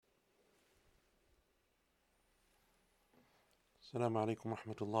Assalamu alaikum wa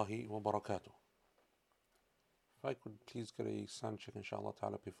rahmatullahi wa barakatuh. If I could please get a sound check, inshallah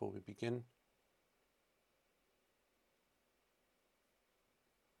ta'ala, before we begin.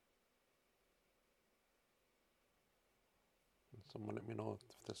 Someone let me know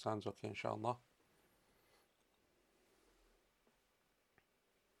if the sound's okay, inshallah.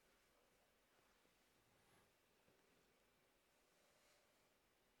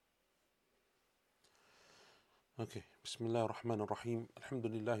 Okay. Bismillah ar-Rahman ar-Rahim.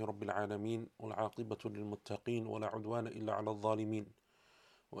 Alhamdulillahi Rabbil Alameen. Wal aqibatu lil muttaqeen. Wa la udwana illa ala al-zalimin.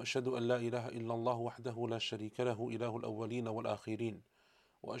 وأشهد أن لا إله إلا الله وحده لا شريك له إله الأولين والآخرين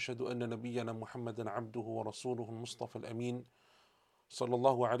وأشهد أن نبينا محمدا عبده ورسوله المصطفى الأمين صلى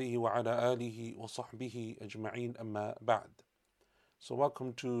الله عليه وعلى آله وصحبه أجمعين أما بعد. So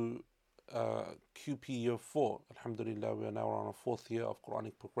welcome to QP year 4. Alhamdulillah, we are now on our 4th year of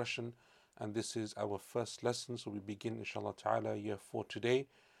Quranic progression, and this is our first lesson. So we begin inshallah ta'ala year 4 today,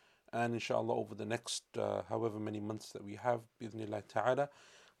 and inshallah over the next however many months that we have, bidhnillah ta'ala,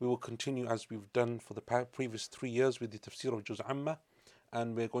 we will continue as we've done for the previous 3 years with the tafsir of Juz Amma,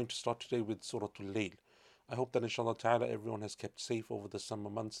 and we're going to start today with Surah Al-Layl. I hope that inshallah ta'ala everyone has kept safe over the summer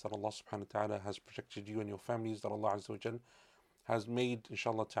months, that Allah subhanahu wa ta'ala has protected you and your families, that Allah Azza wa Jal has made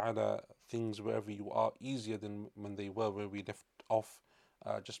inshallah ta'ala things wherever you are easier than when they were where we left off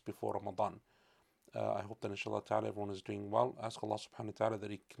just before Ramadan. I hope that inshallah ta'ala everyone is doing well. Ask Allah subhanahu wa ta'ala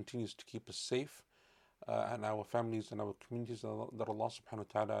that He continues to keep us safe and our families and our communities, that Allah subhanahu wa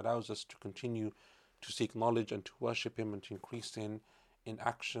ta'ala allows us to continue to seek knowledge and to worship Him and to increase in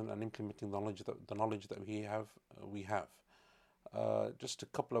action and implementing the knowledge that we have. Just a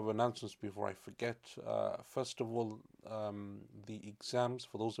couple of announcements before I forget. First of all, the exams,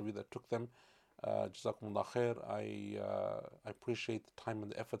 for those of you that took them, Jazakumullah khair. I appreciate the time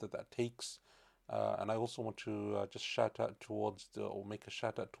and the effort that takes. And I also want to just shout out make a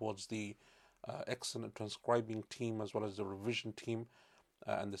shout out towards the excellent transcribing team as well as the revision team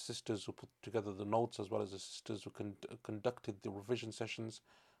and the sisters who put together the notes as well as the sisters who conducted the revision sessions.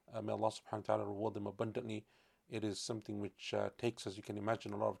 May Allah subhanahu wa ta'ala reward them abundantly. It is something which takes, as you can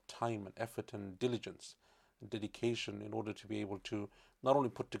imagine, a lot of time and effort and diligence and dedication in order to be able to not only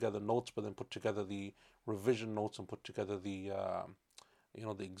put together notes but then put together the revision notes and put together the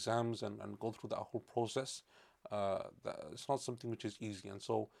the exams and go through that whole process. It's not something which is easy, and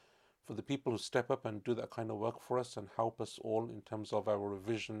so for the people who step up and do that kind of work for us and help us all in terms of our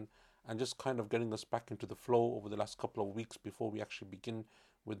revision and just kind of getting us back into the flow over the last couple of weeks before we actually begin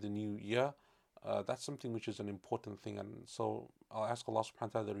with the new year. That's something which is an important thing, and so I'll ask Allah subhanahu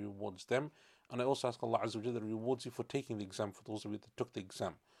wa ta'ala that He rewards them, and I also ask Allah Azza wa Jalla that He rewards you for taking the exam, for those of you that took the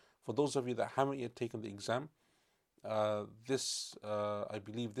exam. For those of you that haven't yet taken the exam, I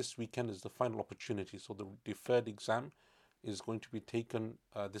believe this weekend is the final opportunity. So the deferred exam is going to be taken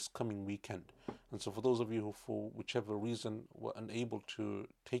this coming weekend. And so for those of you who for whichever reason were unable to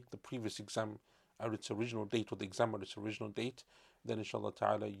take the previous exam at its original date or the exam at its original date, then inshallah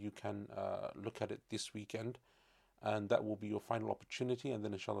ta'ala you can look at it this weekend, and that will be your final opportunity. And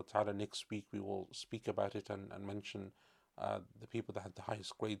then inshallah ta'ala next week we will speak about it and mention the people that had the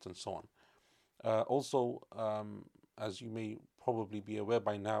highest grades and so on. Also, as you may probably be aware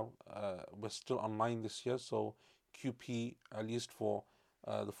by now, we're still online this year, so QP, at least for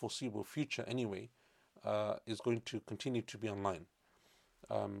the foreseeable future anyway, is going to continue to be online.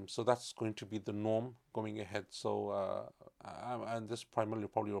 So that's going to be the norm going ahead. So, and this primarily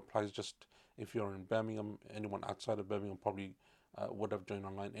probably applies just if you're in Birmingham. Anyone outside of Birmingham probably would have joined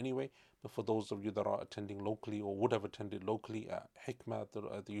online anyway. But for those of you that are attending locally or would have attended locally at Hikmah,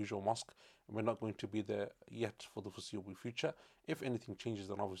 at the usual mosque, we're not going to be there yet for the foreseeable future. If anything changes,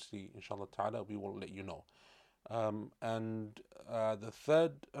 then obviously, inshallah ta'ala, we will let you know. And the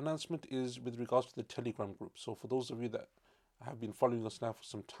third announcement is with regards to the Telegram group. So for those of you that have been following us now for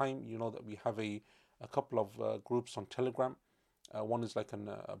some time, you know that we have a couple of groups on Telegram. One is like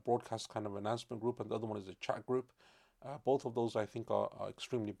a broadcast kind of announcement group, and the other one is a chat group. Both of those I think are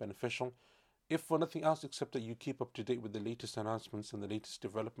extremely beneficial, if for nothing else except that you keep up to date with the latest announcements and the latest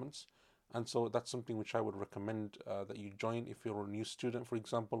developments. And so that's something which I would recommend that you join if you're a new student, for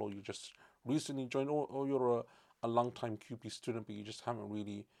example, or you just recently joined, or you're a long time QP student but you just haven't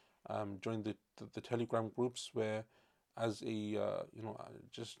really joined the Telegram groups, where as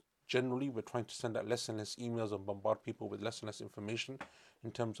just generally we're trying to send out less and less emails and bombard people with less and less information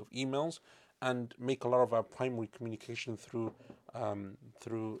in terms of emails, and make a lot of our primary communication through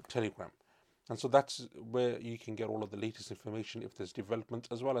Telegram. And so that's where you can get all of the latest information if there's development,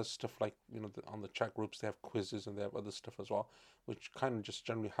 as well as stuff like, on the chat groups they have quizzes and they have other stuff as well, which kind of just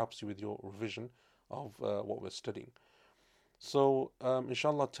generally helps you with your revision of what we're studying. So,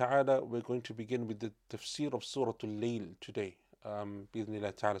 inshallah ta'ala, we're going to begin with the tafsir of Surah Al-Layl today.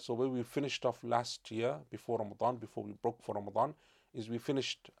 Bismillah ta'ala. So, where we finished off last year before Ramadan, before we broke for Ramadan, is we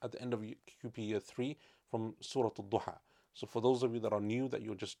finished at the end of QP year 3 from Surah Al-Duha. So, for those of you that are new, that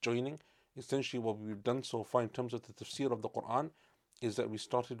you're just joining, essentially what we've done so far in terms of the tafsir of the Quran is that we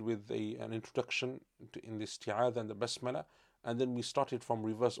started with an introduction in the isti'adha and the basmala, and then we started from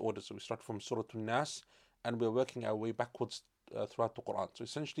reverse order. So, we started from Surah Al-Nas, and we're working our way backwards throughout the Quran. So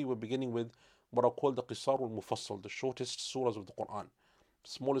essentially, we're beginning with what are called the Qisar al-Mufassal, the shortest surahs of the Quran,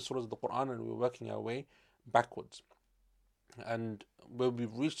 smallest surahs of the Quran, and we're working our way backwards. And where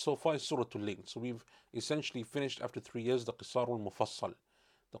we've reached so far is Surah Al-Layl. So we've essentially finished after 3 years the Qisar al-Mufassal.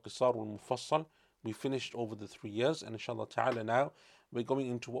 The Qisar al-Mufassal, we finished over the 3 years, and inshallah ta'ala now we're going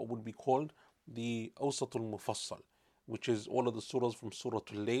into what would be called the Awsat al-Mufassal, which is all of the surahs from Surah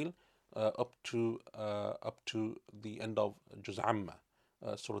Al-Layl up to the end of Juz Amma,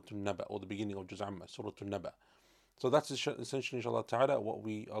 Surah Al-Naba, or the beginning of Juz Amma, Surah Al-Naba. So that's essentially, inshallah ta'ala, what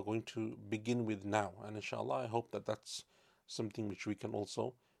we are going to begin with now. And inshallah, I hope that that's something which we can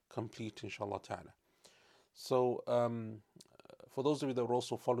also complete, inshallah ta'ala. So, for those of you that were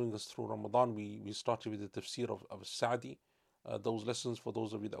also following us through Ramadan, we started with the tafsir of Sa'di. Those lessons, for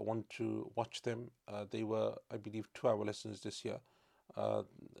those of you that want to watch them, they were, I believe, 2-hour lessons this year.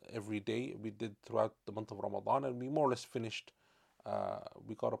 Every day we did throughout the month of Ramadan, and we more or less finished.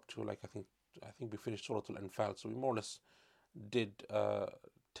 We got up to, like, I think we finished Surah Al-Anfal, so we more or less did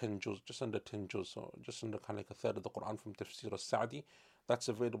 10 juz, just under 10 juz, so just under kind of like a third of the Quran from Tafsir al-Sa'di. That's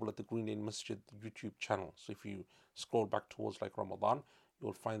available at the Green Lane Masjid YouTube channel. So if you scroll back towards like Ramadan,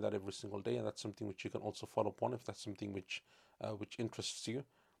 you'll find that every single day, and that's something which you can also follow up on if that's something which interests you.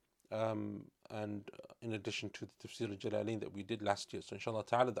 And in addition to the Tafsir al-Jalalain that we did last year. So inshallah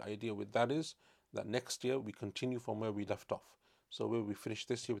ta'ala, the idea with that is that next year we continue from where we left off. So where we finished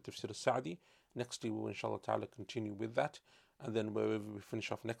this year with Tafsir al-Sa'di, next year we will inshallah ta'ala continue with that. And then wherever we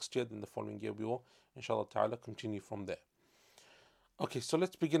finish off next year, then the following year we will inshallah ta'ala continue from there. Okay, so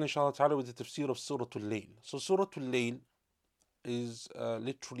let's begin inshallah ta'ala with the tafsir of Surah Al-Layl. So Surah Al-Layl is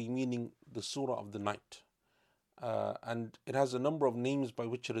literally meaning the surah of the night. And it has a number of names by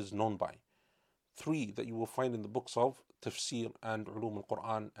which it is known by. 3 that you will find in the books of Tafsir and Ulum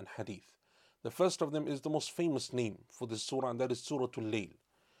al-Quran and Hadith. The first of them is the most famous name for this surah, and that is Surah Al-Layl.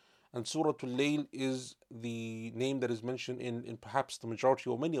 And Surah Al-Layl is the name that is mentioned in perhaps the majority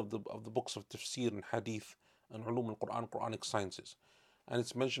or many of the books of Tafsir and Hadith and Ulum al-Quran, Quranic sciences. And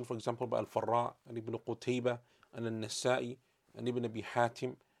it's mentioned, for example, by Al-Farra and Ibn Qutayba and Al-Nasa'i and Ibn Abi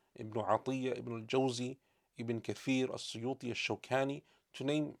Hatim, Ibn Atiyya, Ibn Al-Jawzi, Ibn Kathir, Al-Suyuti, Al-Shawkani, to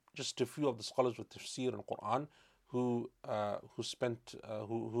name just a few of the scholars with Tafsir and Quran who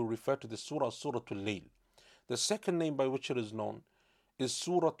refer to this surah as Surah Al-Layl. The second name by which it is known is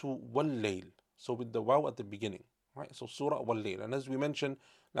Surah Wal-Layl, so with the waw at the beginning, right? So Surah Wal-Layl. And as we mentioned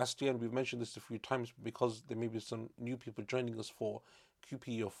last year, and we've mentioned this a few times because there may be some new people joining us for QP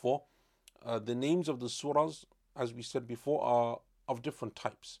Year 4, the names of the surahs, as we said before, are of different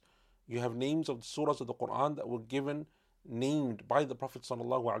types. You have names of the surahs of the Quran that were named by the Prophet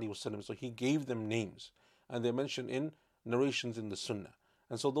ﷺ. So he gave them names, and they're mentioned in narrations in the Sunnah.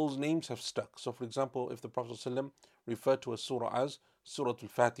 And so those names have stuck. So for example, if the Prophet ﷺ referred to a surah as Surah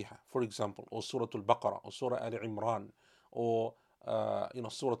Al-Fatiha, for example, or Surah Al-Baqarah, or Surah Al-Imran, or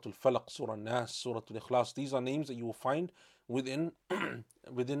Surah Al-Falaq, Surah Al-Nas, Surah Al-Ikhlas, these are names that you will find within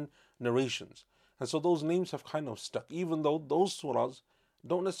narrations. And so those names have kind of stuck, even though those surahs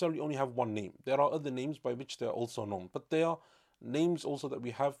don't necessarily only have one name. There are other names by which they are also known, but they are names also that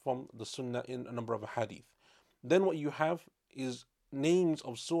we have from the Sunnah in a number of hadith. Then what you have is names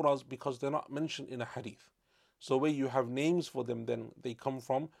of surahs because they're not mentioned in a hadith. So where you have names for them, then they come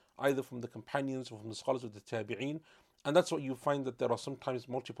from either from the companions or from the scholars of the Tabi'een. And that's what you find, that there are sometimes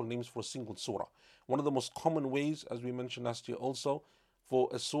multiple names for a single surah. One of the most common ways, as we mentioned last year also, for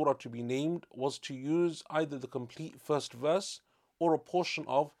a surah to be named was to use either the complete first verse or a portion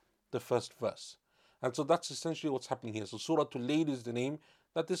of the first verse. And so that's essentially what's happening here. So Surah Al-Layl is the name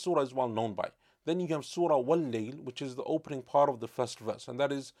that this surah is well known by. Then you have Surah Wal-Layl, which is the opening part of the first verse. And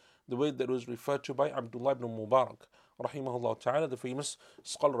that is the way that it was referred to by Abdullah ibn Mubarak, rahimahullah ta'ala, the famous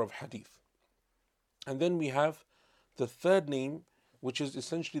scholar of hadith. And then we have the third name, which is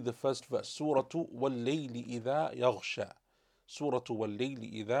essentially the first verse, Surah Wal-Layli idha yaghsha. Surah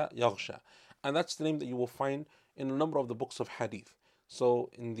Wal-Layli idha yaghsha. And that's the name that you will find in a number of the books of hadith. So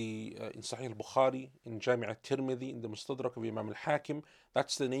in Sahih al-Bukhari, in Jami' al-Tirmidhi, in the Mustadrak of Imam al-Hakim,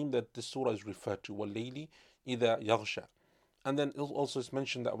 that's the name that this surah is referred to, Wal-Layli idha yaghsha. And then also it's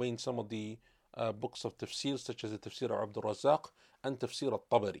mentioned that way in some of the books of tafsir, such as the Tafsir of Abdul Razak and Tafsir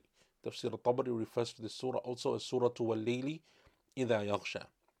al-Tabari. Tafsir al-Tabari refers to this surah also as Surah Wal-Layli Idha Yaghsha.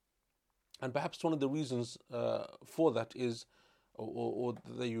 And perhaps one of the reasons for that is, or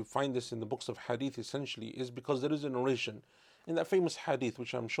that you find this in the books of hadith essentially, is because there is a narration in that famous hadith,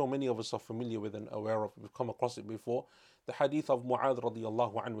 which I'm sure many of us are familiar with and aware of. We've come across it before. The hadith of Mu'adh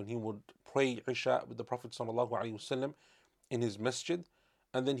radiallahu anhu, when he would pray Isha with the Prophet sallallahu alaihi wasallam in his masjid,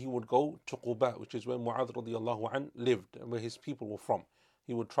 and then he would go to Quba, which is where Mu'adh radiallahu anhu lived and where his people were from.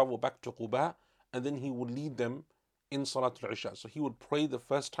 He would travel back to Quba, and then he would lead them in Salatul Isha. So he would pray the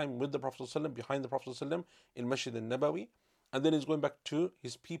first time with the Prophet ﷺ, behind the Prophet ﷺ in Masjid al-Nabawi, and then he's going back to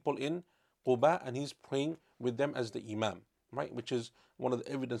his people in Quba and he's praying with them as the Imam, right? Which is one of the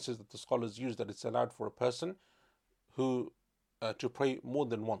evidences that the scholars use, that it's allowed for a person who to pray more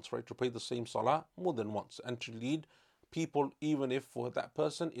than once, right? To pray the same Salah more than once and to lead people, even if for that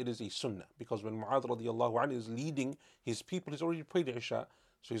person it is a Sunnah. Because when Mu'adh radiallahu anhu is leading his people, he's already prayed Isha,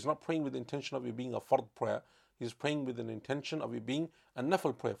 so he's not praying with the intention of it being a fard prayer. He's praying with an intention of it being a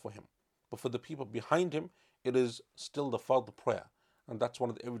nafil prayer for him. But for the people behind him, it is still the fard prayer. And that's one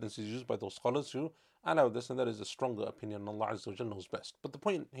of the evidences used by those scholars who allow this, and that is a stronger opinion. Allah Azza wa Jalla knows best. But the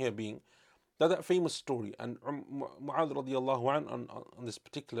point here being that famous story, and Mu'adh radiallahu an on this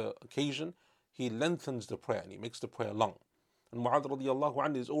particular occasion, he lengthens the prayer and he makes the prayer long. And Mu'adh radiallahu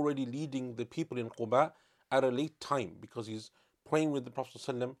an is already leading the people in Quba at a late time, because he's praying with the Prophet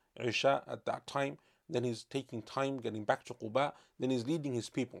ﷺ Isha at that time. Then he's taking time getting back to Quba. Then he's leading his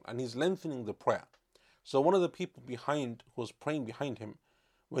people and he's lengthening the prayer. So one of the people behind, who was praying behind him,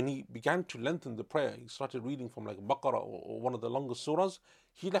 when he began to lengthen the prayer, he started reading from like Baqarah or one of the longest surahs,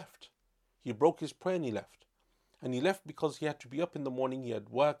 he left. He broke his prayer and he left. And he left because he had to be up in the morning, he had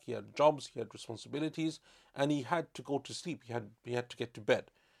work, he had jobs, he had responsibilities, and he had to go to sleep, he had to get to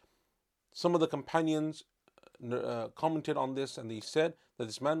bed. Some of the companions commented on this, and they said that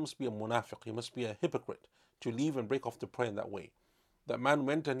this man must be a munafiq, he must be a hypocrite to leave and break off the prayer in that way. That man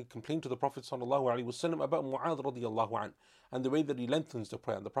went and he complained to the Prophet ﷺ about Mu'adh radiallahu anh, and the way that he lengthens the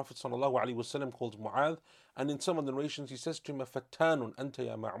prayer. And the Prophet ﷺ calls Mu'adh, and in some of the narrations he says to him, "Fattanun anta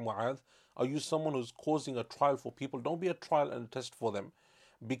ya Mu'adh, are you someone who's causing a trial for people? Don't be a trial and a test for them,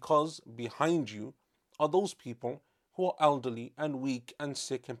 because behind you are those people who are elderly and weak and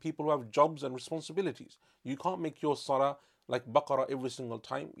sick, and people who have jobs and responsibilities. You can't make your salah like Baqarah every single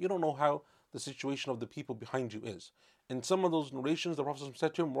time. You don't know how the situation of the people behind you is." In some of those narrations, the Prophet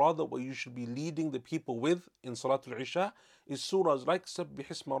said to him, rather what you should be leading the people with in Salatul Isha is surahs like Sabbih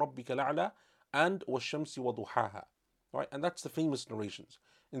Isma Rabbika La'la and Washamsi wa Duhaha. Right? And that's the famous narrations.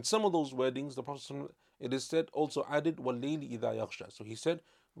 In some of those wordings, the Prophet, it is said, also added Wal-Layli Idha Yaghsha. So he said,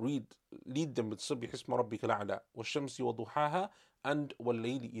 lead them with Sabbih Isma Rabbika La'la, Washamsi wa Duhaha, and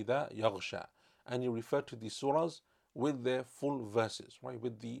Wal-Layli Idha Yaghsha. And he referred to these surahs with their full verses, right?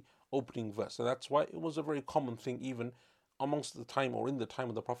 With the opening verse. So that's why it was a very common thing, even amongst the time or in the time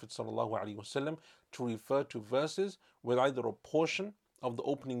of the Prophet ﷺ, to refer to verses with either a portion of the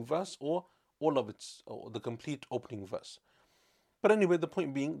opening verse or all of its, or the complete opening verse. But anyway, the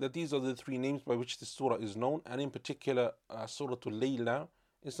point being that these are the three names by which this surah is known, and in particular, Suratul Layla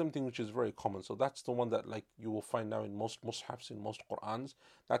is something which is very common. So that's the one that like you will find now in most mushafs, in most Qur'ans.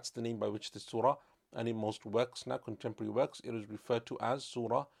 That's the name by which this surah, and in most works now, contemporary works, it is referred to as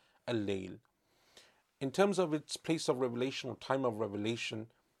Surah Al-Layl. In terms of its place of revelation or time of revelation,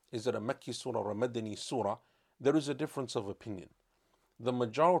 is it a Makki surah or a Madani surah? There is a difference of opinion. The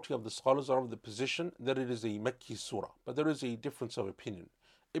majority of the scholars are of the position that it is a Makki surah, but there is a difference of opinion.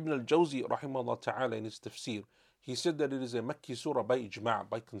 Ibn al-Jawzi rahimahullah ta'ala in his tafsir, he said that it is a Makki surah by ijma',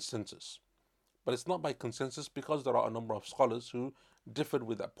 by consensus. But it's not by consensus because there are a number of scholars who differed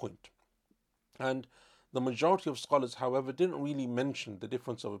with that point. And the majority of scholars, however, didn't really mention the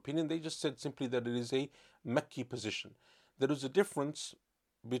difference of opinion. They just said simply that it is a Makki position. There is a difference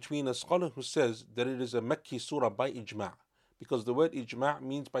between a scholar who says that it is a Makki surah by ijma', because the word ijma'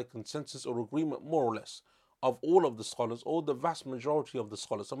 means by consensus or agreement, more or less, of all of the scholars, or the vast majority of the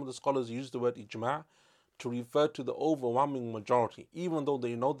scholars. Some of the scholars use the word ijma' to refer to the overwhelming majority, even though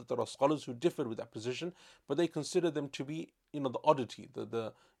they know that there are scholars who differ with that position, but they consider them to be, the oddity,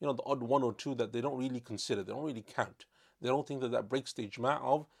 the odd one or two that they don't really consider, they don't really count. They don't think that breaks the ijma'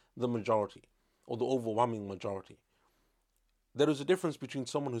 of the majority or the overwhelming majority. There is a difference between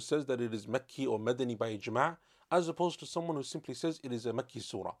someone who says that it is Makki or Madani by ijma', as opposed to someone who simply says it is a Makki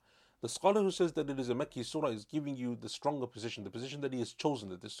surah. The scholar who says that it is a Makki surah is giving you the stronger position, the position that he has chosen,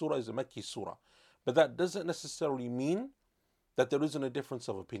 that the surah is a Makki surah. But that doesn't necessarily mean that there isn't a difference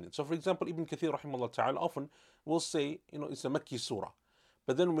of opinion. So for example, Ibn Kathir rahimahullah ta'ala often will say, it's a Makki surah.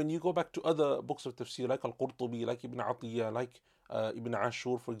 But then when you go back to other books of tafsir like Al-Qurtubi, like Ibn Atiyah, like Ibn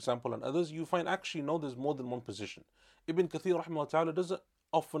Ashur, for example, and others, you find actually no, there's more than one position. Ibn Kathir rahimahullah ta'ala doesn't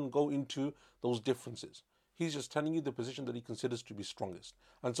often go into those differences. He's just telling you the position that he considers to be strongest.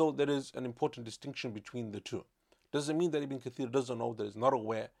 And so there is an important distinction between the two. Doesn't mean that Ibn Kathir doesn't know, that is not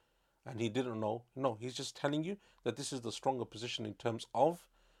aware, and he didn't know. No, he's just telling you that this is the stronger position in terms of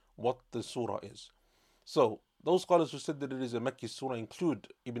what the surah is. So, those scholars who said that it is a Makki surah include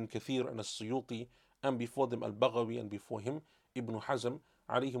Ibn Kathir and As-Suyuti, and before them Al-Baghawi, and before him Ibn Hazm,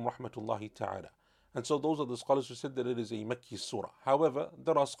 alayhim rahmatullahi ta'ala. And so those are the scholars who said that it is a Makki surah. However,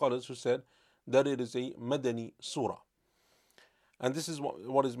 there are scholars who said that it is a Madani surah. And this is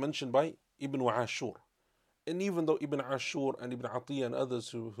what is mentioned by Ibn Ashur. And even though Ibn Ashur and Ibn Atiyah and others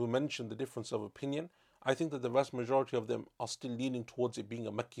who mention the difference of opinion, I think that the vast majority of them are still leaning towards it being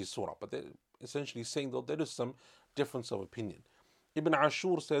a Makki surah. But they're essentially saying that there is some difference of opinion. Ibn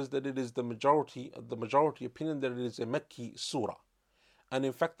Ashur says that it is the majority opinion that it is a Makki surah. And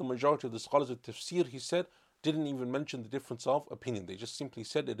in fact, the majority of the scholars of tafsir, he said, didn't even mention the difference of opinion. They just simply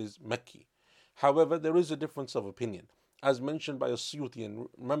said it is Makki. However, there is a difference of opinion, as mentioned by As-Suyuti. And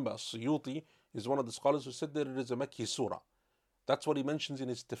remember, As-Suyuti is one of the scholars who said that it is a Makki surah. That's what he mentions in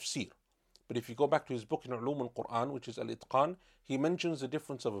his tafsir. But if you go back to his book in Ulum al-Quran, which is Al-Itqan, he mentions a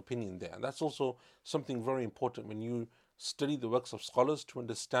difference of opinion there. And that's also something very important when you study the works of scholars, to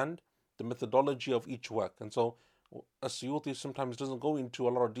understand the methodology of each work. And so As-Suyuti sometimes doesn't go into a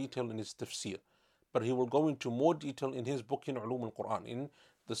lot of detail in his tafsir, but he will go into more detail in his book in Ulum al-Quran, in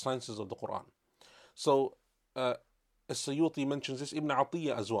the sciences of the Quran. So As-Suyuti mentions this, Ibn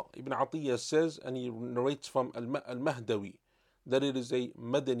Atiyah as well. Ibn Atiyah says, and he narrates from Al-Mahdawi, that it is a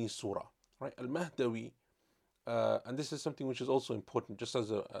Madani surah. Right? Al-Mahdawi, and this is something which is also important, just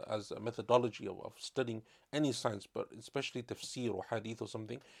as a methodology of studying any science, but especially tafsir or hadith or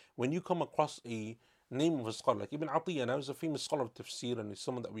something. When you come across a name of a scholar, like Ibn Atiyah now is a famous scholar of tafsir and is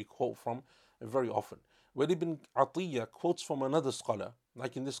someone that we quote from very often. When Ibn Atiyah quotes from another scholar,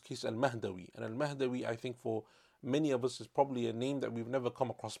 like in this case Al-Mahdawi, and Al-Mahdawi, I think for many of us is probably a name that we've never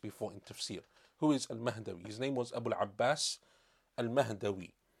come across before in tafsir. Who is Al-Mahdawi? His name was Abu al-Abbas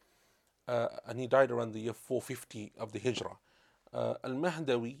Al-Mahdawi. And he died around the year 450 of the Hijrah.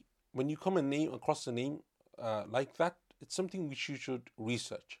 Al-Mahdawi, when you come across a name like that, it's something which you should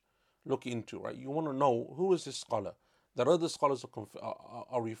research, look into, right? You want to know who is this scholar that other scholars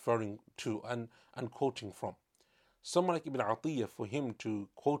are referring to and quoting from. Someone like Ibn Atiyah, for him to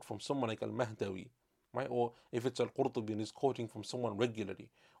quote from someone like Al-Mahdawi, right? Or if it's Al-Qurtubi and he's quoting from someone regularly,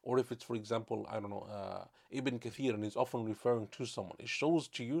 or if it's, for example, I don't know, Ibn Kathir and he's often referring to someone, it shows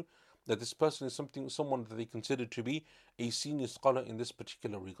to you that this person is someone that they consider to be a senior scholar in this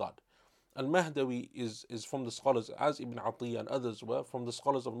particular regard. Al-Mahdawi is from the scholars, as Ibn Atiyah and others were, from the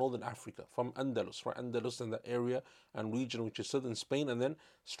scholars of northern Africa, from Andalus, right? Andalus and the area and region which is southern Spain, and then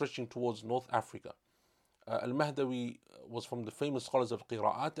stretching towards North Africa. Al-Mahdawi was from the famous scholars of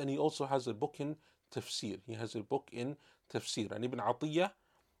Qira'at, and he also has a book in tafsir. And Ibn Atiyah,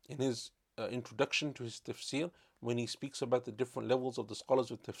 in his introduction to his tafsir, when he speaks about the different levels of the scholars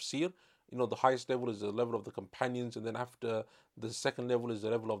of tafsir, the highest level is the level of the companions, and then after the second level is the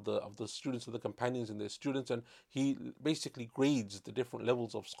level of the students of the companions and their students, and he basically grades the different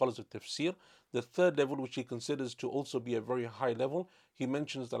levels of scholars of tafsir. The third level, which he considers to also be a very high level, he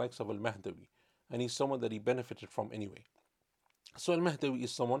mentions the likes of Al-Mahdawi, and he's someone that he benefited from anyway. So Al-Mahdawi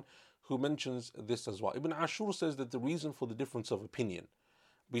is someone who mentions this as well. Ibn Ashur says that the reason for the difference of opinion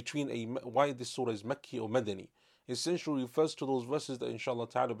between why this surah is Makki or Madani essentially refers to those verses that inshallah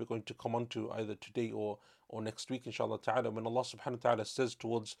ta'ala we're going to come on to either today or next week inshallah ta'ala, when Allah subhanahu wa ta'ala says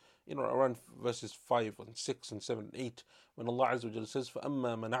towards around verses 5 and 6 and 7 and 8, when Allah Azza wa Jalla says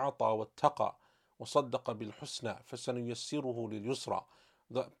فَأَمَّا مَنْ أَعْطَى وَاتَّقَى وَصَدَّقَ بِالْحُسْنَى فَسَنُيَسِّرُهُ لِلْيُسْرَى.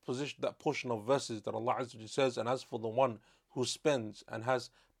 That portion of verses that Allah Azza wa Jalla says, and as for the one who spends and has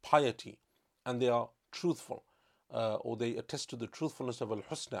piety and they are truthful, or they attest to the truthfulness of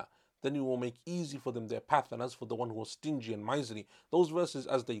Al-Husna, then you will make easy for them their path. And as for the one who was stingy and miserly, those verses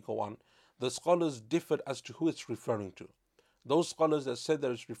as they go on, the scholars differed as to who it's referring to. Those scholars that said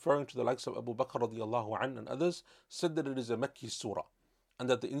that it's referring to the likes of Abu Bakr radiallahu anhu and others said that it is a Makki surah, and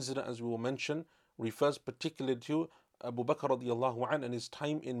that the incident, as we will mention, refers particularly to Abu Bakr radiallahu anhu and his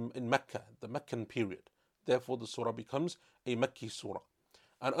time in Mecca, the Meccan period. Therefore the surah becomes a Makki surah.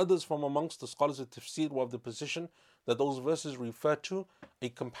 And others from amongst the scholars of tafsir were of the position that those verses refer to a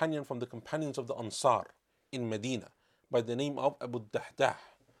companion from the companions of the Ansar in Medina by the name of Abu Dahdah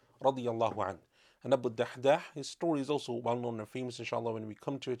radiyallahu anhu. And Abu Dahdah, his story is also well known and famous inshallah when we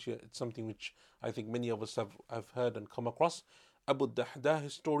come to it. It's something which I think many of us have heard and come across. Abu Dahdah,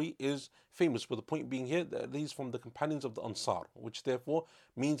 his story is famous, but the point being here that he's from the companions of the Ansar, which therefore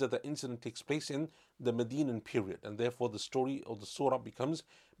means that the incident takes place in the Medinan period, and therefore the story of the surah becomes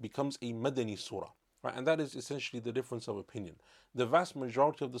a Madani surah. Right? And that is essentially the difference of opinion. The vast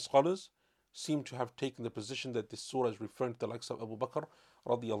majority of the scholars seem to have taken the position that this surah is referring to the likes of Abu Bakr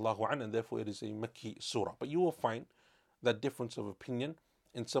radiallahu anhu, and therefore it is a Makki surah. But you will find that difference of opinion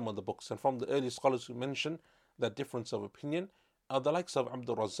in some of the books. And from the early scholars who mention that difference of opinion are the likes of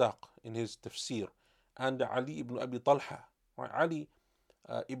Abdul Razzaq in his tafsir, and Ali ibn Abi Talha. Right? Ali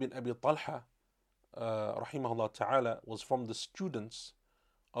ibn Abi Talha, rahimahullah ta'ala, was from the students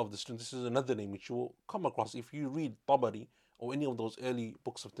of the students. This is another name which you will come across if you read Tabari or any of those early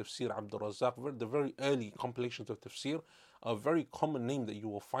books of tafsir, Abdul Razzaq, the very early compilations of tafsir. A very common name that you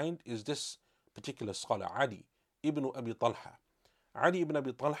will find is this particular scholar, Ali ibn Abi Talha. Ali ibn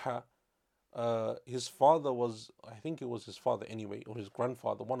Abi Talha, his father was, I think it was his father anyway, or his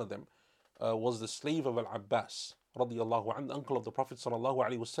grandfather, one of them, was the slave of Al-Abbas, radiallahu anhu, the uncle of the Prophet sallallahu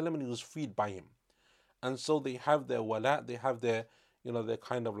alaihi wasallam, and he was freed by him. And so they have their wala, they have their, their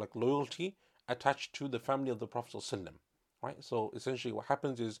kind of like loyalty attached to the family of the Prophet sallallahu alaihi wasallam. Right? So essentially what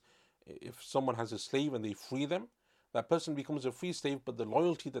happens is, if someone has a slave and they free them, that person becomes a free slave, but the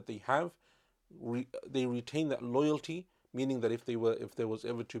loyalty that they have, they retain that loyalty, meaning that if there was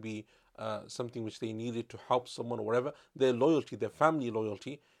ever to be something which they needed to help someone or whatever, their loyalty, their family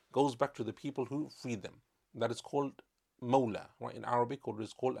loyalty, goes back to the people who freed them. That is called Mawla, right? In Arabic, or it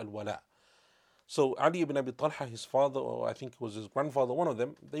is called Al-Wala. So Ali ibn Abi Talha, his father, or I think it was his grandfather, one of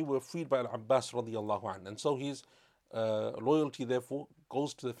them, they were freed by Al-Abbas radiallahu anhu. And so his loyalty therefore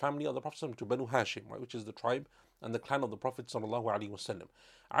goes to the family of the Prophet, to Banu Hashim, right, which is the tribe and the clan of the Prophet sallallahu alaihi wasallam.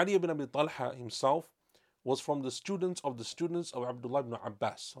 Ali ibn Abi Talha himself was from the students of Abdullah ibn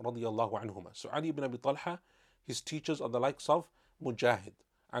Abbas radiallahu anhuma. So Ali ibn Abi Talha, his teachers are the likes of Mujahid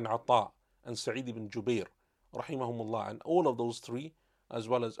and Ata and Sa'id ibn Jubair rahimahumullah, and all of those three, as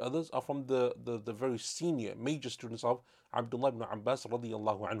well as others, are from the very senior major students of Abdullah ibn Abbas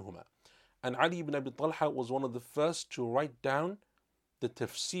radiallahu anhuma. And Ali ibn Abi Talha was one of the first to write down the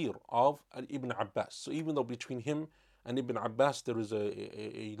tafsir of Ibn Abbas. So even though between him and Ibn Abbas there is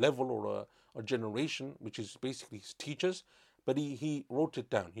a level or a generation which is basically his teachers, but he wrote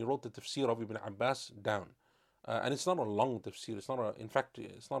it down. He wrote the tafsir of Ibn Abbas down. And it's not a long tafsir. In fact,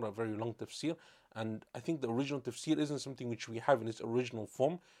 it's not a very long tafsir. And I think the original tafsir isn't something which we have in its original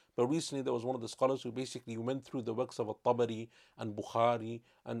form. But recently there was one of the scholars who basically went through the works of Al-Tabari and Bukhari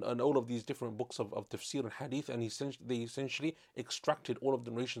and all of these different books of tafsir and hadith, and they essentially extracted all of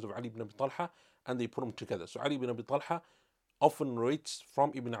the narrations of Ali ibn Abi Talha and they put them together. So Ali ibn Abi Talha often narrates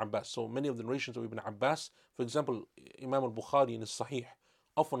from Ibn Abbas. So many of the narrations of Ibn Abbas, for example, Imam al-Bukhari in his Sahih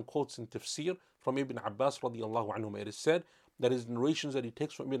often quotes in tafsir from Ibn Abbas radiallahu anhu. It is said that his narrations that he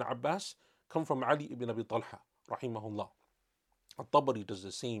takes from Ibn Abbas come from Ali ibn Abi Talha rahimahullah. Al-Tabari does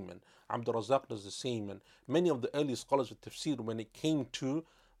the same, and Abdul Razzaq does the same, and many of the early scholars of tafsir, when it came to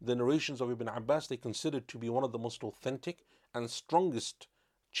the narrations of Ibn Abbas, they considered to be one of the most authentic and strongest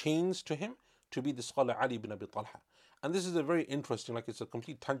chains to him to be the scholar Ali ibn Abi Talha. And this is a very interesting, like it's a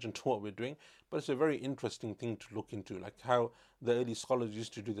complete tangent to what we're doing, but it's a very interesting thing to look into, like how the early scholars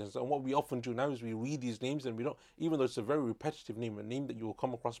used to do this. And what we often do now is we read these names and we don't, even though it's a very repetitive name, a name that you will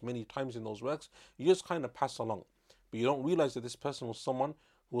come across many times in those works, you just kind of pass along. But you don't realize that this person was someone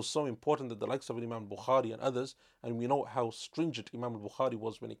who was so important that the likes of Imam Bukhari and others, and we know how stringent Imam Bukhari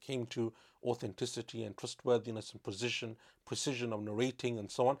was when it came to authenticity and trustworthiness and precision of narrating and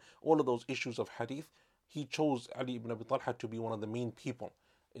so on, all of those issues of hadith. He chose Ali ibn Abi Talha to be one of the main people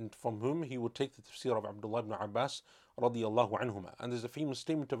from whom he would take the tafsir of Abdullah ibn Abbas radiallahu anhuma. And there's a famous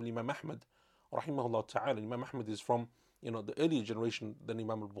statement of Imam Ahmad rahimahullah ta'ala. Imam Ahmad is from the earlier generation than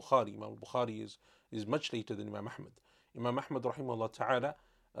Imam al-Bukhari. Imam al-Bukhari is much later than Imam Ahmad. Imam Ahmad rahimahullah ta'ala,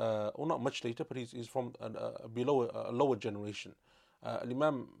 or not much later, but he's from below a lower generation.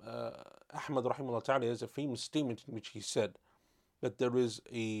 Imam Ahmad rahimahullah ta'ala has a famous statement in which he said that there is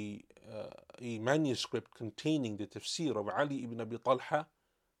a manuscript containing the tafsir of Ali ibn Abi Talha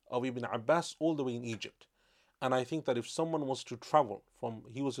of Ibn Abbas all the way in Egypt. And I think that if someone was to travel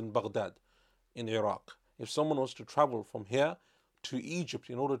he was in Baghdad, in Iraq, if someone was to travel from here to Egypt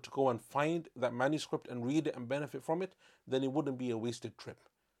in order to go and find that manuscript and read it and benefit from it, then it wouldn't be a wasted trip.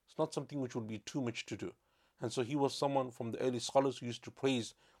 It's not something which would be too much to do. And so he was someone from the early scholars who used to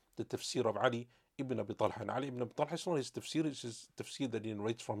praise the tafsir of Ali ibn Abi Talha. And Ali ibn Abi Talha is not his tafsir, it's his tafsir that he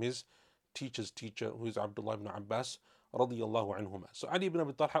narrates from his teacher's teacher, who is Abdullah ibn Abbas radiyallahu anhuma. So Ali ibn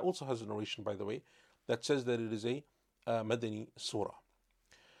Abi Talha also has a narration, by the way, that says that it is a Madani surah.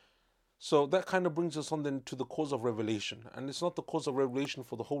 So that kind of brings us on then to the cause of revelation. And it's not the cause of revelation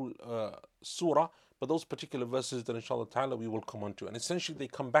for the whole surah, but those particular verses that inshallah ta'ala we will come on to. And essentially they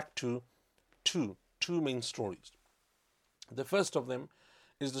come back to two main stories. The first of them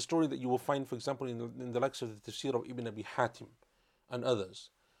is the story that you will find, for example, in the likes of the tafsir of Ibn Abi Hatim and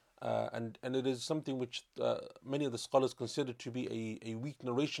others. And it is something which many of the scholars consider to be a weak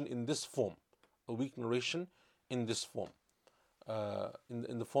narration in this form. A weak narration in this form.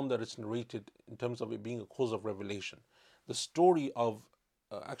 In the form that it's narrated in terms of it being a cause of revelation. The story of,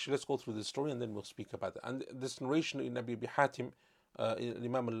 actually let's go through this story and then we'll speak about it. And this narration in Abi Hatim,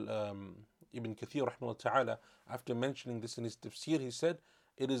 Imam Ibn Kathir rahimahullah ta'ala, after mentioning this in his tafsir, he said,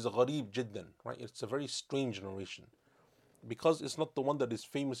 it is gharib jiddan, right? It's a very strange narration because it's not the one that is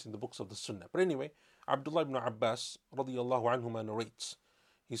famous in the books of the Sunnah. But anyway, Abdullah ibn Abbas radiyallahu anhuma narrates,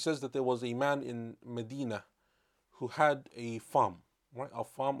 he says that there was a man in Medina who had a farm, right? A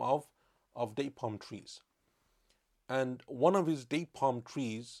farm of date palm trees. And one of his date palm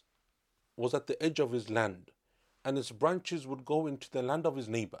trees was at the edge of his land, and its branches would go into the land of his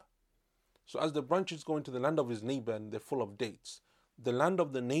neighbor. So as the branches go into the land of his neighbor and they're full of dates, the land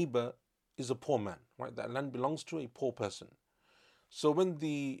of the neighbor is a poor man, right? That land belongs to a poor person. So when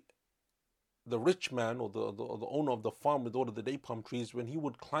the rich man or the owner of the farm with all of the date palm trees, when he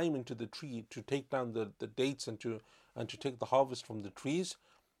would climb into the tree to take down the dates and to take the harvest from the trees,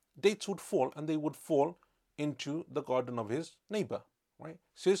 dates would fall, and they would fall into the garden of his neighbor, right?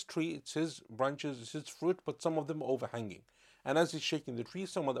 It's his tree, it's his branches, it's his fruit, but some of them are overhanging. And as he's shaking the tree,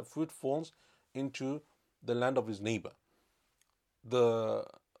 some of that fruit falls into the land of his neighbor. The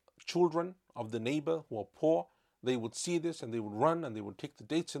children of the neighbor who are poor, they would see this and they would run and they would take the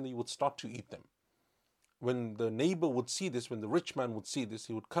dates and they would start to eat them. When the neighbor would see this, when the rich man would see this,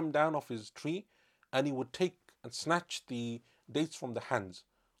 he would come down off his tree and he would take and snatch the dates from the hands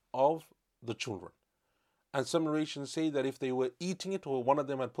of the children. And some narrations say that if they were eating it or one of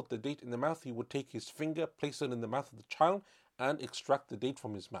them had put the date in the mouth, he would take his finger, place it in the mouth of the child, and extract the date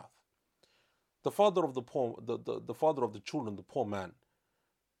from his mouth. The father of the poor, the father of the children, the poor man,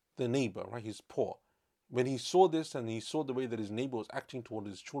 the neighbor, right? He's poor. When he saw this and he saw the way that his neighbor was acting toward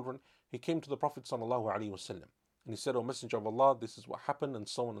his children, he came to the Prophet sallallahu alaihi wasallam and he said, "O Messenger of Allah, this is what happened," and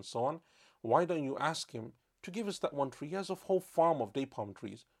so on and so on. Why don't you ask him to give us that one tree? He has a whole farm of date palm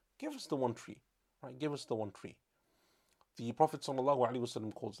trees. Give us the one tree, right? Give us the one tree. The Prophet sallallahu alaihi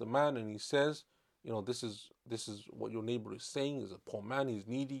wasallam calls the man and he says, this is what your neighbor is saying. He's a poor man, he's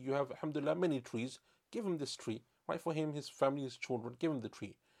needy. You have, alhamdulillah, many trees. Give him this tree, right? For him, his family, his children. Give him the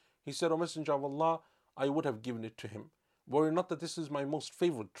tree. He said, "O Messenger of Allah, I would have given it to him, were it not that this is my most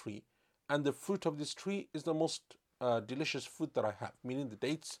favorite tree, and the fruit of this tree is the most delicious fruit that I have," meaning the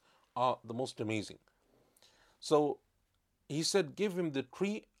dates are the most amazing. So he said, "Give him the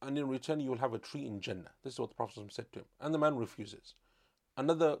tree, and in return you will have a tree in Jannah." This is what the Prophet said to him. And the man refuses.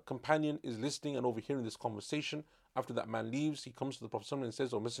 Another companion is listening and overhearing this conversation. After that man leaves, he comes to the Prophet and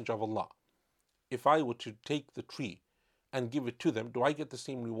says, "O Messenger of Allah, if I were to take the tree and give it to them, do I get the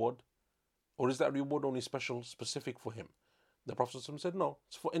same reward? Or is that reward only specific for him?" The Prophet said, "No,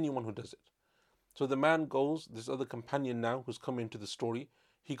 it's for anyone who does it." So the man goes, this other companion now who's come into the story,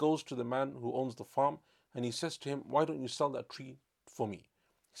 he goes to the man who owns the farm and he says to him, "Why don't you sell that tree for me?"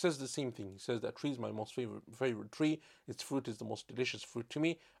 He says the same thing. He says, "That tree is my most favorite tree. Its fruit is the most delicious fruit to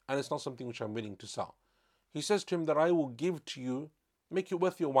me, and it's not something which I'm willing to sell." He says to him that I will give to you, make it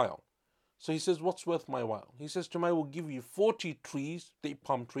worth your while. So he says, "What's worth my while?" He says to him, "I will give you 40 trees, date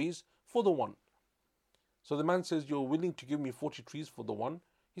palm trees, for the one." So the man says, "You're willing to give me 40 trees for the one?"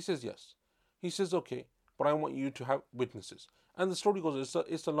 He says, "Yes." He says, "Okay, but I want you to have witnesses." And the story goes,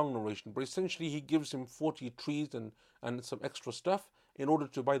 it's a long narration, but essentially he gives him 40 trees and some extra stuff in order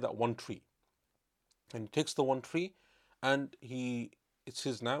to buy that one tree. And he takes the one tree and it's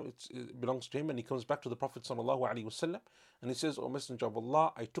his now, it belongs to him, and he comes back to the Prophet sallallahu alaihi wasallam and he says, "O Messenger of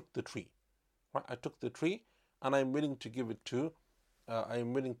Allah, I took the tree. Right? I took the tree and I'm willing to give it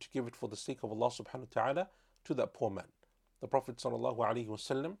for the sake of Allah subhanahu wa ta'ala to that poor man." The Prophet sallallahu alaihi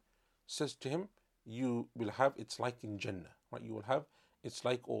wasallam says to him, "You will have its like in Jannah." Right? You will have its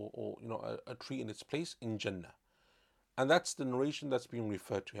like or a tree in its place in Jannah. And that's the narration that's being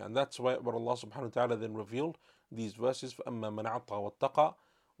referred to here. And that's why what Allah subhanahu wa ta'ala then revealed these verses, فَأَمَّا مَنْ أَعْطَى وَاتَّقَى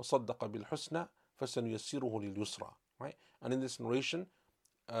وَصَدَّقَ بِالْحُسْنَى فَسَنُيَسِّرُهُ لِلْيُسْرَى. Right? And in this narration,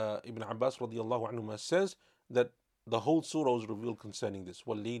 Ibn Abbas radiallahu anhu says that the whole surah was revealed concerning this.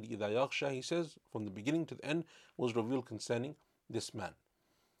 وَاللَّيْلِ إِذَا يَغْشَى, he says, from the beginning to the end was revealed concerning this man.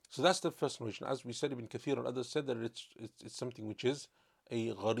 So that's the first narration. As we said, Ibn Kathir and others said that it's something which is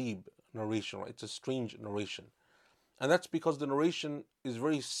a gharib narration, right? It's a strange narration. And that's because the narration is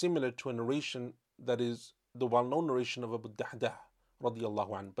very similar to a narration that is the well-known narration of Abu Dahdah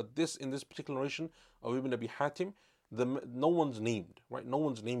radiallahu anhu. But in this particular narration of Ibn Abi Hatim, no one's named, right? No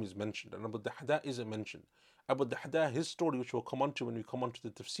one's name is mentioned, and Abu Dahdah isn't mentioned. Abu Dahdah, his story, which we'll come on to when we come on to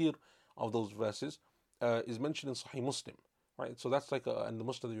the tafsir of those verses, is mentioned in Sahih Muslim, right? So that's like in the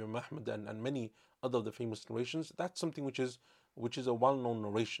Musnad of Imam Ahmad and many other of the famous narrations. That's something which is a well-known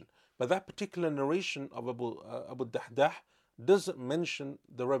narration. But that particular narration of Abu Dahdah doesn't mention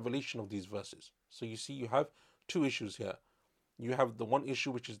the revelation of these verses. So you see, you have two issues here. You have the one issue,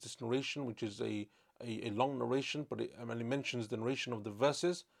 which is this narration, which is a long narration, but it mentions the narration of the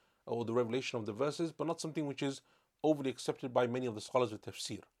verses or the revelation of the verses, but not something which is overly accepted by many of the scholars of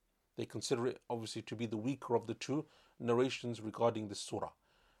tafsir. They consider it obviously to be the weaker of the two narrations regarding this surah.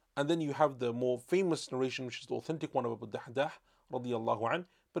 And then you have the more famous narration, which is the authentic one of Abu Dahdah radiallahu an,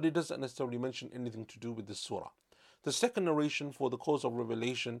 but it doesn't necessarily mention anything to do with this surah. The second narration for the cause of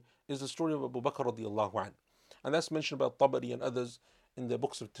revelation is the story of Abu Bakr radiallahu an, and that's mentioned by Tabari and others in their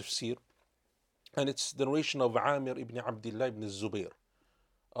books of tafsir. And it's the narration of Amir ibn Abdullah ibn Zubayr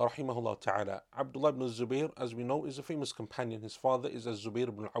rahimahullah ta'ala. Abdullah ibn Zubayr, as we know, is a famous companion. His father is Az-Zubayr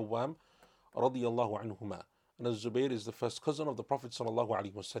ibn Awwam radiyallahu anhuma. And Az-Zubayr is the first cousin of the Prophet sallallahu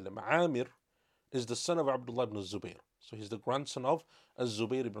alaihi wasallam. Amir is the son of Abdullah ibn Zubayr. So he's the grandson of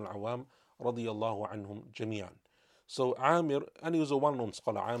Az-Zubayr ibn Awwam radiyallahu anhum jami'an. So Amir, and he was a well-known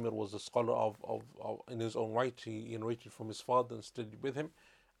scholar. Amir was a scholar of in his own right. He narrated from his father and studied with him,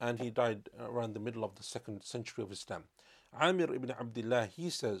 and he died around the middle of the 2nd century of Islam. Amir ibn Abdullah, he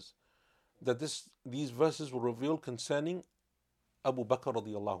says that these verses were revealed concerning Abu Bakr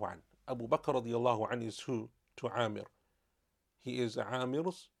radiallahu an. Abu Bakr radiallahu an is who to Amir? He is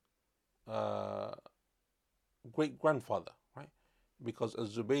Amir's great grandfather, right? Because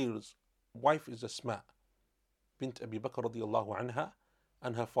Az-Zubayr's wife is Asma bint Abi Bakr radiallahu anha,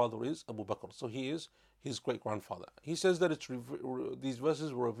 and her father is Abu Bakr. So he is his great grandfather. He says that these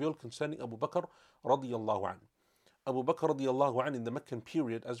verses were revealed concerning Abu Bakr radiallahu an. Abu Bakr radiallahu an in the Meccan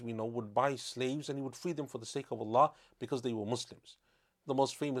period, as we know, would buy slaves and he would free them for the sake of Allah because they were Muslims. The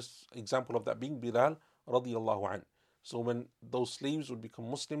most famous example of that being Bilal radiallahu an. So when those slaves would become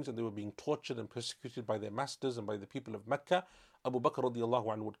Muslims and they were being tortured and persecuted by their masters and by the people of Mecca, Abu Bakr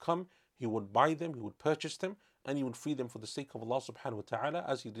radiallahu an would come, he would buy them, he would purchase them, and he would free them for the sake of Allah subhanahu wa ta'ala,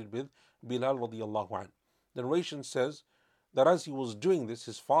 as he did with Bilal radiallahu an. The narration says that as he was doing this,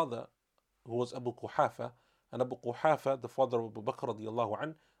 his father, who was Abu Quhafa, and Abu Quhafa, the father of Abu Bakr radiallahu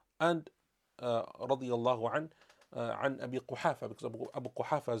an, and radiallahu an Abi Quhafa, because Abu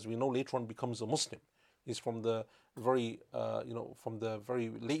Quhafa, as we know, later on becomes a Muslim. He's from the very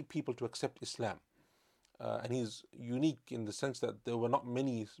late people to accept Islam. And he's unique in the sense that there were not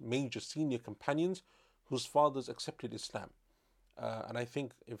many major senior companions whose fathers accepted Islam. And I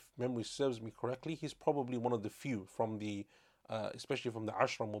think, if memory serves me correctly, he's probably one of the few from the, especially from the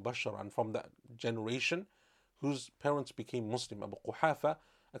Ashra Mubashara and from that generation, whose parents became Muslim. Abu Quhafa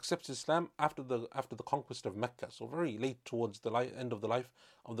accepts Islam after the conquest of Mecca, so very late towards the end of the life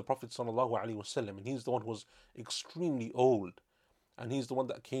of the Prophet sallallahu alaihi wasallam, and he's the one who was extremely old, and he's the one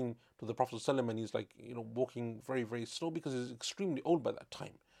that came to the Prophet sallallahu, and he's walking very, very slow because he's extremely old by that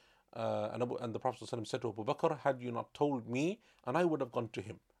time. And the Prophet sallallahu said to Abu Bakr, "Had you not told me, and I would have gone to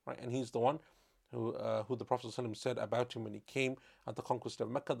him." Right, and he's the one who the Prophet ﷺ said about him when he came at the conquest of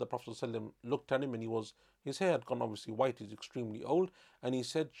Mecca. The Prophet ﷺ looked at him and his hair had gone obviously white, he's extremely old, and he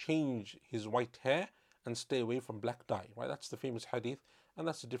said, change his white hair and stay away from black dye. Right, that's the famous hadith, and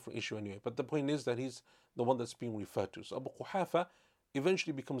that's a different issue anyway. But the point is that he's the one that's being referred to. So Abu Quhafa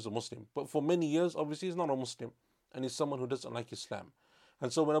eventually becomes a Muslim, but for many years obviously he's not a Muslim, and he's someone who doesn't like Islam.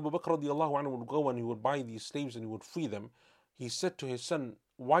 And so when Abu Bakr radiallahu anhu would go and he would buy these slaves and he would free them, he said to his son,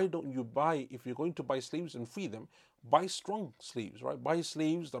 why don't you buy, if you're going to buy slaves and free them, buy strong slaves, right? Buy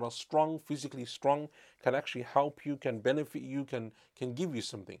slaves that are strong, physically strong, can actually help you, can benefit you, can give you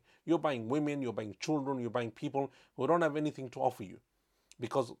something. You're buying women, you're buying children, you're buying people who don't have anything to offer you.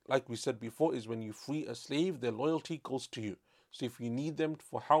 Because like we said before, is when you free a slave, their loyalty goes to you. So if you need them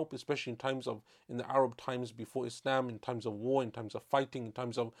for help, especially in the Arab times before Islam, in times of war, in times of fighting, in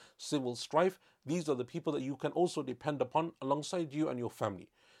times of civil strife, these are the people that you can also depend upon alongside you and your family.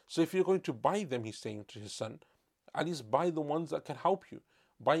 So if you're going to buy them, he's saying to his son, at least buy the ones that can help you.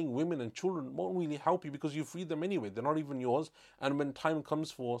 Buying women and children won't really help you because you free them anyway. They're not even yours. And when time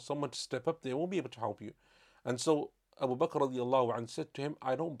comes for someone to step up, they won't be able to help you. And so Abu Bakr radiallahu anh said to him,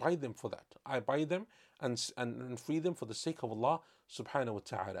 I don't buy them for that. I buy them and free them for the sake of Allah subhanahu wa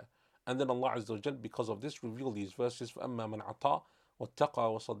ta'ala. And then Allah Azza wa Jal, because of this, revealed these verses, فَأَمَّا مَنْ عَطَى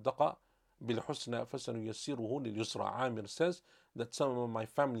وَاتَّقَى وَصَدَّقَ بِالْحُسْنَى فَسَنُيَسِّرُهُ لِلْيُسْرَى. Amir says that some of my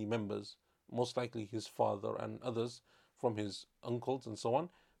family members, most likely his father and others from his uncles and so on,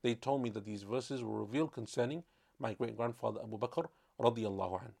 they told me that these verses were revealed concerning my great grandfather Abu Bakr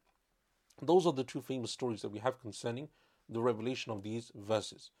radiallahu anh. Those are the two famous stories that we have concerning the revelation of these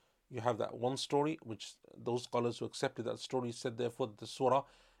verses. You have that one story, which those scholars who accepted that story said therefore that the surah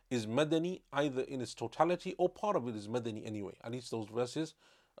is Madani either in its totality or part of it is Madani anyway. At least those verses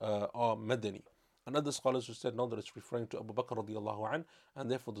are Madani. And other scholars who said no, that it's referring to Abu Bakr radiallahu anh,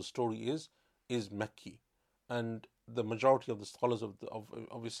 and therefore the story is Makki. And the majority of the scholars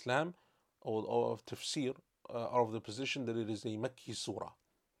of Islam or of tafsir are of the position that it is a Makki surah.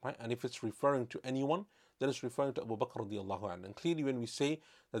 Right? And if it's referring to anyone, then it's referring to Abu Bakr radiallahu anh. And clearly when we say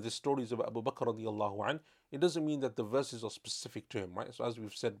that the story is about Abu Bakr radiallahu anh, it doesn't mean that the verses are specific to him, right? So as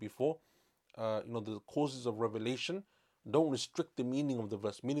we've said before, the causes of revelation don't restrict the meaning of the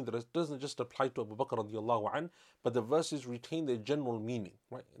verse, meaning that it doesn't just apply to Abu Bakr radiallahu anh, but the verses retain their general meaning,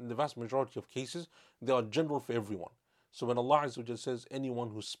 right? In the vast majority of cases, they are general for everyone. So when Allah Azza wa Jalla says anyone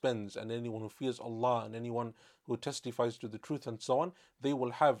who spends and anyone who fears Allah and anyone who testifies to the truth and so on, they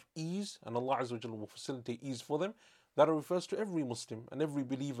will have ease and Allah Azza wa Jalla will facilitate ease for them. That refers to every Muslim and every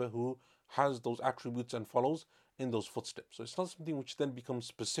believer who has those attributes and follows in those footsteps. So it's not something which then becomes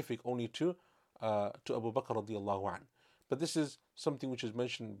specific only to Abu Bakr radiallahu anh. But this is something which is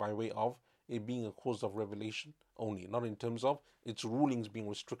mentioned by way of it being a cause of revelation only, not in terms of its rulings being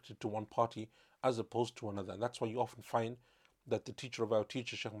restricted to one party as opposed to another. And that's why you often find that the teacher of our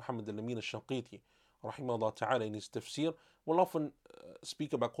teacher, Shaykh Muhammad al-Amin al-Shanqiti, rahimahullah ta'ala, in his tafsir, will often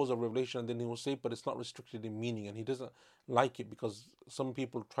speak about cause of revelation and then he will say, but it's not restricted in meaning. And he doesn't like it because some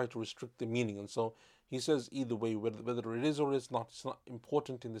people try to restrict the meaning. And so he says either way, whether it is or it's not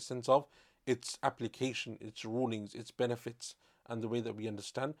important in the sense of its application, its rulings, its benefits, and the way that we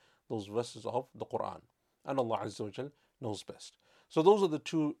understand those verses of the Quran. And Allah Azza wa Jal knows best. So those are the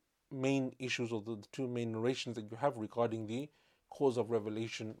two main issues or the two main narrations that you have regarding the cause of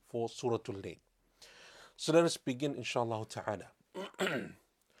revelation for Surah Al-Layl. So let us begin inshallah ta'ala.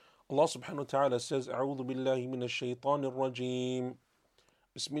 Allah subhanahu wa ta'ala says, أعوذ بالله من الشيطان الرجيم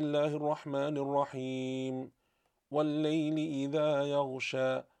بسم الله الرحمن الرحيم والليل إذا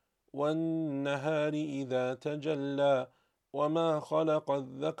يغشى والنهار إذا تجلى وما خلق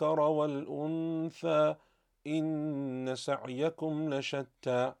الذكر والأنثى إن سعيكم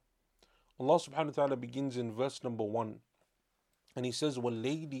لشتى. Allah subhanahu wa ta'ala begins in verse number 1 and he says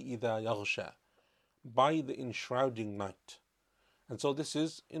وَاللَّيْلِ إِذَا يَغْشَى, by the enshrouding night. And so this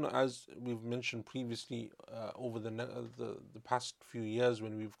is, as we've mentioned previously over the past few years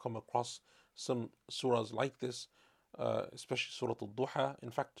when we've come across some surahs like this, especially Surah Al-Duha. In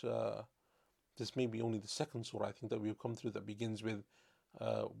fact, this may be only the second surah I think that we've come through that begins with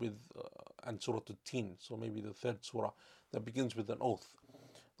and Surah Al-Tin, so maybe the third surah that begins with an oath.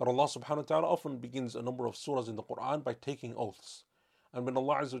 That Allah subhanahu wa ta'ala often begins a number of surahs in the Quran by taking oaths. And when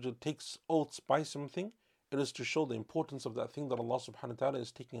Allah Azza wa Jalla takes oaths by something, it is to show the importance of that thing that Allah subhanahu wa ta'ala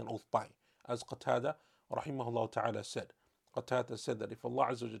is taking an oath by. As Qatada rahimahullah ta'ala said. Qatada said that if Allah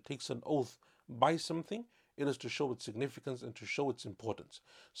Azza wa Jalla takes an oath by something, it is to show its significance and to show its importance.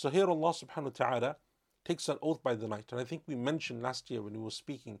 So here Allah subhanahu wa ta'ala takes an oath by the night. And I think we mentioned last year when we were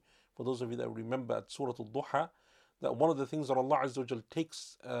speaking, for those of you that remember at Surah Al-Duha, that one of the things that Allah Azza wa Jalla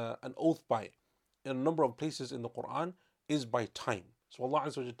takes an oath by in a number of places in the Quran is by time. So Allah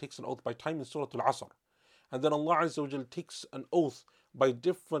Azza wa Jalla takes an oath by time in Surah Al-Asr. And then Allah Azza wa Jalla takes an oath by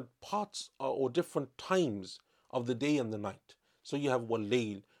different parts or different times of the day and the night. So you have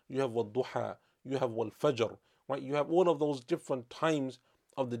wal-layl, you have wal-duha, you have wal-fajr, right? You have all of those different times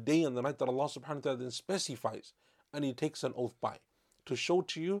of the day and the night that Allah subhanahu wa ta'ala then specifies and He takes an oath by to show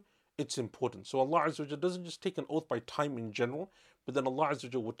to you its importance. So Allah Azza wa Jalla doesn't just take an oath by time in general, but then Allah Azza wa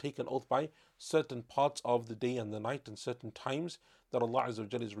Jalla will take an oath by certain parts of the day and the night and certain times that Allah Azza wa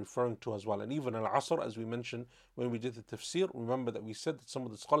Jalla is referring to as well. And even Al-Asr, as we mentioned when we did the tafsir, remember that we said that some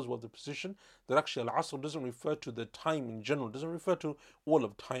of the scholars were of the position that actually Al-Asr doesn't refer to the time in general, doesn't refer to all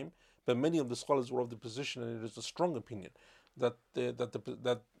of time, but many of the scholars were of the position, and it is a strong opinion, that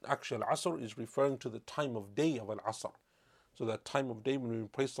actually Al-Asr is referring to the time of day of Al-Asr. So that time of day when we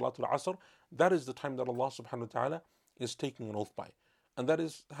pray Salatul Asr, that is the time that Allah subhanahu wa ta'ala is taking an oath by. And that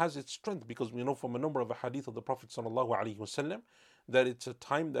has its strength because we know from a number of hadith of the Prophet sallallahu alaihi wasallam that it's a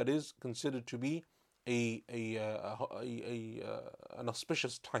time that is considered to be an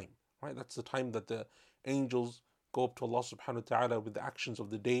auspicious time, right? That's the time that the angels go up to Allah subhanahu wa ta'ala with the actions of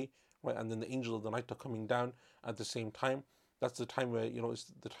the day, right? And then the angels of the night are coming down at the same time. That's the time where,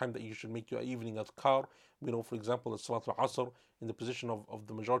 it's the time that you should make your evening adhkar. For example, the Salatul Asr, in the position of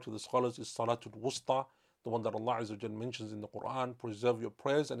the majority of the scholars, is Salatul Wusta, the one that Allah Azza wa Jal mentions in the Quran. Preserve your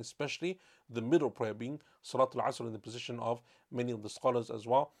prayers, and especially the middle prayer being Salatul Asr, in the position of many of the scholars as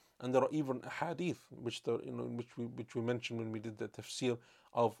well. And there are even hadith which we mentioned when we did the tafsir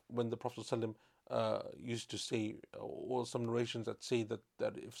of when the Prophet ﷺ used to say, or some narrations that say that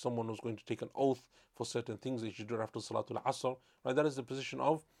if someone was going to take an oath for certain things, they should do it after Salatul Asr. Right? That is the position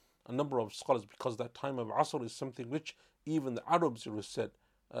of a number of scholars, because that time of Asr is something which even the Arabs, it was said,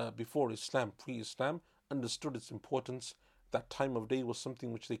 before Islam, pre-Islam, understood its importance. That time of day was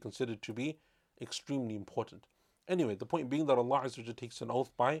something which they considered to be extremely important. Anyway, the point being that Allah Azza wa Jalla takes an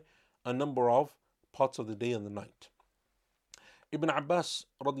oath by a number of parts of the day and the night. Ibn Abbas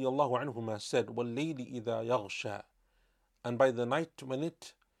radiallahu anhuma said, وَاللَّيْلِ إِذَا يَغْشَى, and by the night when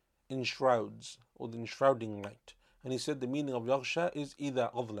it enshrouds, or the enshrouding night. And he said the meaning of yaghsha is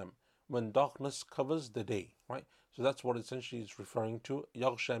إِذَا أَظْلَم, when darkness covers the day, right? So that's what essentially is referring to.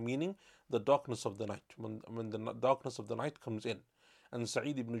 Yaghsha meaning the darkness of the night, when the darkness of the night comes in. And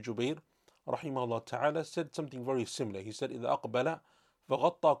Sa'id ibn Jubair rahimahullah ta'ala said something very similar. He said, إِذَا أَقْبَلَ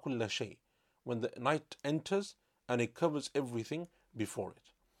فَغَطَّى كُلَّ شَيْء, when the night enters and it covers everything before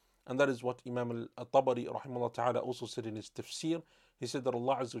it. And that is what Imam al-Tabari rahimahullah ta'ala also said in his tafsir. He said that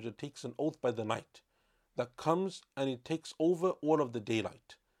Allah Azza wa Jalla takes an oath by the night that comes and it takes over all of the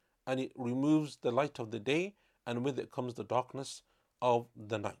daylight, and it removes the light of the day, and with it comes the darkness of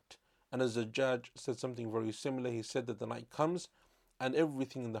the night. And as the judge said something very similar, he said that the night comes and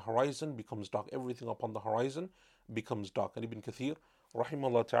everything in the horizon becomes dark. Everything upon the horizon becomes dark. And Ibn Kathir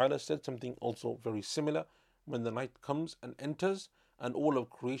rahimahullah ta'ala said something also very similar, when the night comes and enters and all of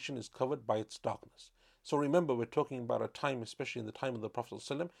creation is covered by its darkness. So remember, we're talking about a time, especially in the time of the Prophet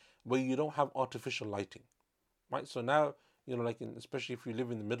ﷺ, where you don't have artificial lighting, right? So now, especially if you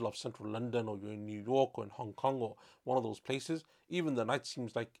live in the middle of central London, or you're in New York or in Hong Kong or one of those places, even the night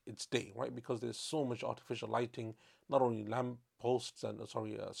seems like it's day, right? Because there's so much artificial lighting, not only lamp posts and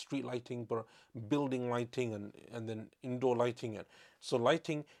street lighting, but building lighting and then indoor lighting. And so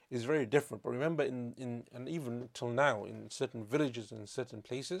lighting is very different. But remember, and even till now, in certain villages and certain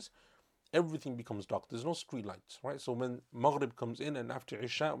places, everything becomes dark. There's no street lights, right? So when Maghrib comes in and after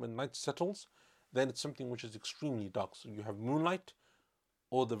Isha, when night settles, then it's something which is extremely dark. So you have moonlight,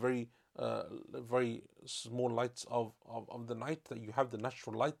 or the very small lights of the night, that you have the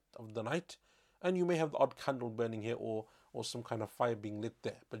natural light of the night, and you may have the odd candle burning here, or some kind of fire being lit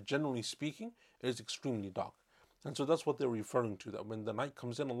there. But generally speaking, it is extremely dark. And so that's what they're referring to, that when the night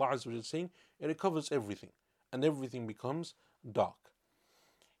comes in, Allah Azza wa Jalla is saying, it covers everything, and everything becomes dark.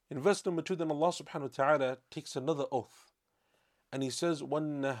 In verse number 2, then Allah subhanahu wa ta'ala takes another oath, and He says,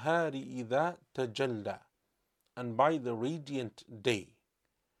 وَالنَّهَارِ إِذَا تَجَلَّى, and by the radiant day.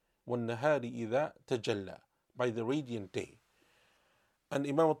 وَالنَّهَارِ إِذَا تَجَلَّى, by the radiant day. And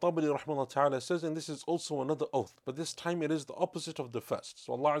Imam al-Tabari rahimahullah ta'ala says, and this is also another oath, but this time it is the opposite of the first.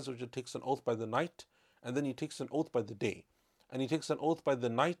 So Allah Azza wa Jalla takes an oath by the night, and then He takes an oath by the day. And He takes an oath by the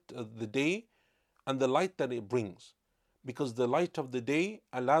night, the day, and the light that it brings. Because the light of the day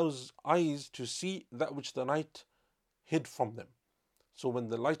allows eyes to see that which the night hid from them. So when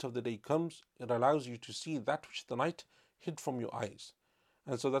the light of the day comes, it allows you to see that which the night hid from your eyes.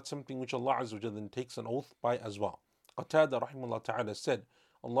 And so that's something which Allah Azza wa Jalla then takes an oath by as well. Qatada rahimahullah ta'ala said,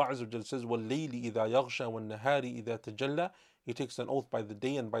 Allah Azza wa Jalla says, وَاللَّيْلِ إِذَا يَغْشَى وَالنَّهَارِ إِذَا تَجَلَّى, He takes an oath by the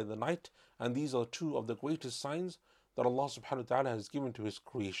day and by the night. And these are two of the greatest signs that Allah subhanahu wa ta'ala has given to His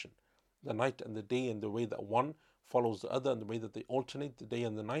creation. The night and the day, and the way that one follows the other, and the way that they alternate the day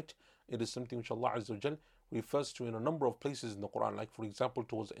and the night. It is something which Allah Azza wa Jal refers to in a number of places in the Quran. Like for example,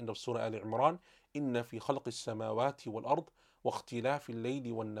 towards the end of Surah Al Imran, إِنَّ فِي خَلْقِ السَّمَاوَاتِ وَالْأَرْضِ وَاخْتِلَافِ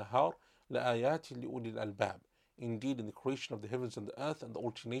اللَّيْلِ وَالنَّهَارِ لَآيَاتٍ لِأُولِي الْأَلْبَابِ. Indeed, in the creation of the heavens and the earth and the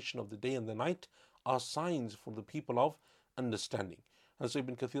alternation of the day and the night are signs for the people of understanding. And so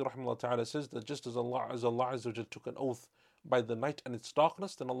Ibn Kathir rahimahullah ta'ala says that just as Allah Azza wa Jal took an oath by the night and its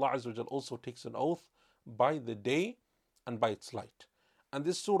darkness, then Allah Azza wa Jal also takes an oath by the day and by its light. And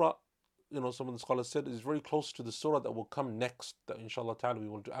this surah, some of the scholars said, is very close to the surah that will come next, that inshallah ta'ala we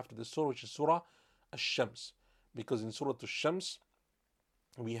will do after this surah, which is Surah Ash-Shams. Because in Surah Ash-Shams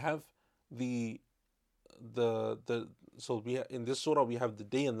we have in this surah we have the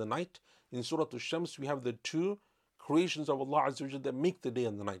day and the night. In Surah Ash-Shams we have the two creations of Allah Azza wa Jalla that make the day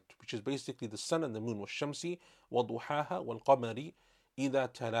and the night, which is basically the sun and the moon. وَالشَّمْسِ وَضُحَاهَا وَالْقَمَرِ إِذَا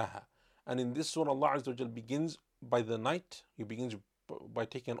تَلَاهَا. And in this surah, Allah Azza wa Jalla begins by the night. He begins by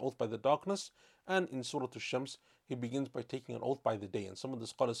taking an oath by the darkness. And in Surah Ash-Shams, He begins by taking an oath by the day. And some of the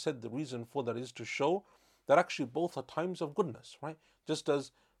scholars said the reason for that is to show that actually both are times of goodness, right? Just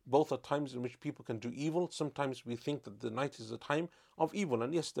as both are times in which people can do evil, sometimes we think that the night is a time of evil.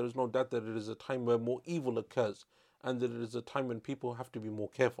 And yes, there is no doubt that it is a time where more evil occurs and that it is a time when people have to be more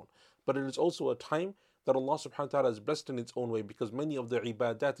careful. But it is also a time that Allah subhanahu wa ta'ala has blessed in its own way, because many of the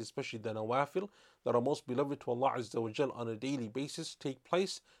ibadat, especially the nawafil, that are most beloved to Allah Azza wa Jal on a daily basis take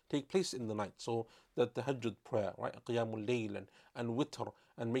place in the night. So that the tahajjud prayer, right, qiyamul layl and witr,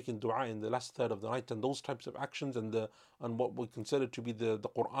 and making dua in the last third of the night, and those types of actions, and what we consider to be the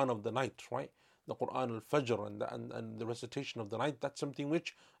Quran of the night, right? The Quran al-Fajr and the recitation of the night, that's something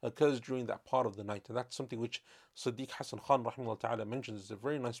which occurs during that part of the night. And that's something which Siddiq Hassan Khan rahimahullah ta'ala mentions. It's a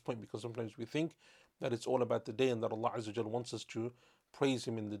very nice point, because sometimes we think that it's all about the day and that Allah Azza wa Jal wants us to praise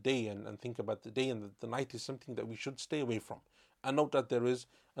Him in the day and think about the day, and that the night is something that we should stay away from. And note that there is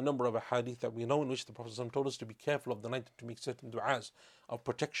a number of ahadith that we know in which the Prophet told us to be careful of the night and to make certain du'as of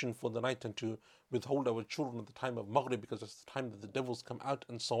protection for the night, and to withhold our children at the time of Maghrib, because that's the time that the devils come out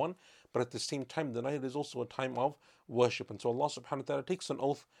and so on. But at the same time, the night is also a time of worship. And so Allah subhanahu wa ta'ala takes an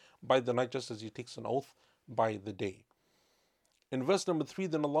oath by the night just as He takes an oath by the day. In verse number 3,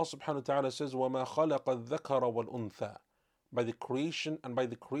 then Allah subhanahu wa ta'ala says, وَمَا خَلَقَ الذَّكَرَ وَالْأُنثَى, by the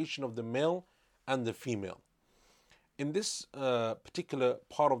creation of the male and the female. In this particular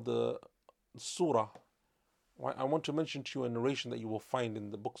part of the surah, right, I want to mention to you a narration that you will find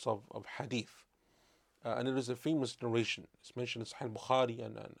in the books of hadith. And it is a famous narration. It's mentioned in Sahih Bukhari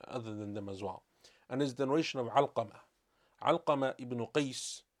and other than them as well. And it's the narration of Alqamah. Alqamah ibn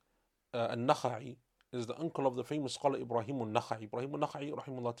Qais al-Nakha'i is the uncle of the famous scholar Ibrahim al-Nakha'i. Ibrahim al-Nakha'i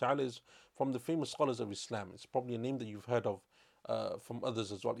rahimahullah ta'ala is from the famous scholars of Islam. It's probably a name that you've heard of from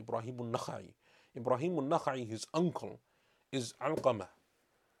others as well. Ibrahim al-Nakha'i. Ibrahim al-Nakha'i, his uncle, is Alqamah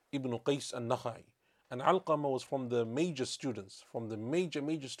ibn Qais al-Nakha'i. And Alqamah was from the major students, from the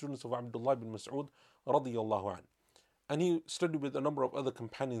major students of Abdullah ibn Mas'ud radiyallahu an. And he studied with a number of other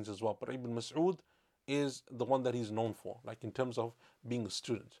companions as well. But Ibn Mas'ud is the one that he's known for, like in terms of being a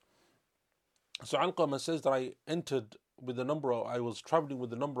student. So Alqamah says that I was traveling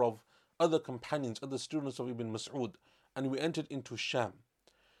with a number of other companions, other students of Ibn Mas'ud, and we entered into Sham.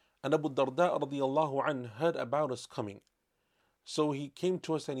 And Abu Darda radiyallahu an heard about us coming. So he came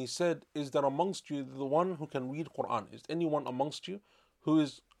to us and he said, is there amongst you the one who can read Quran? Is anyone amongst you who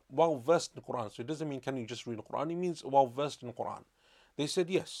is well versed in Quran? So it doesn't mean can you just read Quran, it means well versed in Quran. They said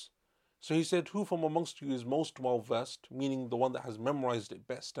yes. So he said, who from amongst you is most well versed, meaning the one that has memorized it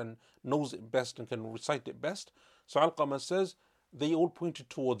best and knows it best and can recite it best? So Alqamah says, they all pointed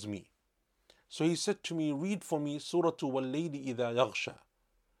towards me. So he said to me, read for me Surah Wal-Layli Idha Yaghsha.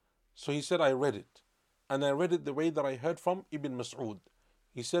 So he said, I read it. And I read it the way that I heard from Ibn Mas'ud.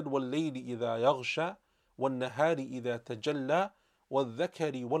 He said, وَاللَّيْلِ إِذَا يَغْشَى وَالنَّهَارِ إِذَا تَجَلَّى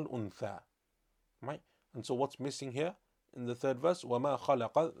وَالذَّكَرِ وَالْأُنثَى. Right? And so what's missing here in the third verse? وَمَا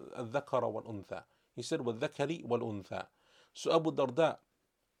خَلَقَ الذَّكَرَ وَالْأُنثَى. He said, وَالذَّكَرِ وَالْأُنثَى. So Abu Darda,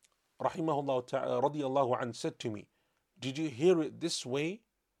 rahimahullah ta'ala, radiyallahu an, said to me, did you hear it this way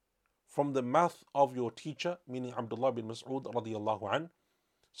from the mouth of your teacher, meaning Abdullah bin Mas'ud radiyallahu an?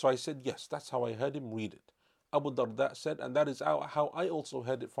 So I said, yes, that's how I heard him read it. Abu Darda said, and that is how I also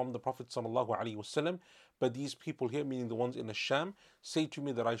heard it from the Prophet sallallahu alaihi wasallam. But these people here, meaning the ones in the Sham, say to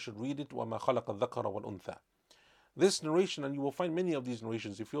me that I should read it, وَمَا خَلَقَ الذَّكَرَ وَالْأُنثَى. This narration, and you will find many of these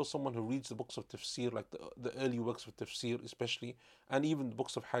narrations, if you're someone who reads the books of tafsir, like the early works of tafsir especially, and even the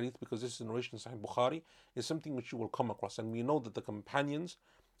books of hadith, because this is a narration in Sahih Bukhari, is something which you will come across. And we know that the companions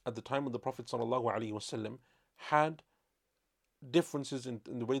at the time of the Prophet sallallahu alaihi wasallam had differences in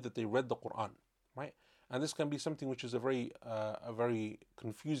the way that they read the Quran, right? And this can be something which is a very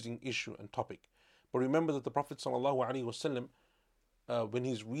confusing issue and topic. But remember that the Prophet ﷺ, when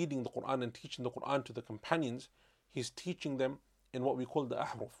he's reading the Quran and teaching the Quran to the companions, he's teaching them in what we call the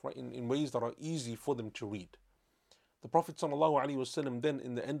ahruf, right? In ways that are easy for them to read. The Prophet ﷺ then,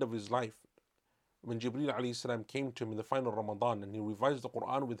 in the end of his life, when Jibreel ﷺ came to him in the final Ramadan and he revised the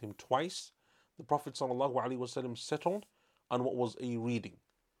Quran with him twice, the Prophet ﷺ settled on what was a reading,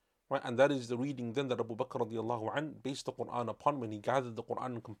 right? And that is the reading then that Abu Bakr radiallahu an based the Quran upon when he gathered the Quran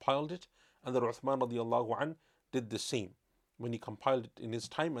and compiled it, and that Uthman radiallahu an did the same when he compiled it in his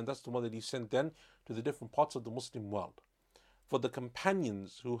time, and that's the one that he sent then to the different parts of the Muslim world. For the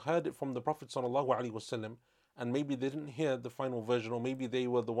companions who heard it from the Prophet sallallahu alaihi wasallam, and maybe they didn't hear the final version, or maybe they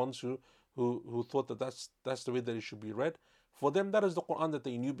were the ones who thought that that's the way that it should be read, for them that is the Quran that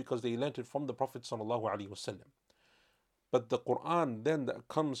they knew because they learnt it from the Prophet sallallahu alaihi wasallam. But the Quran then that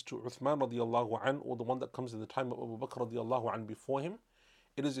comes to Uthman radiallahu an, or the one that comes in the time of Abu Bakr radiallahu an before him,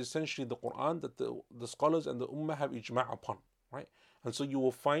 it is essentially the Quran that the scholars and the Ummah have ijma' upon, right? And so you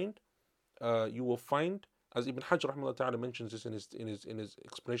will find as Ibn Hajar rahimahullah ta'ala mentions this in his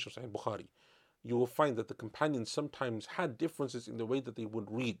explanation of Sahih Bukhari, you will find that the companions sometimes had differences in the way that they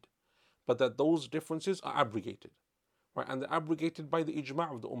would read, but that those differences are abrogated, right? And they're abrogated by the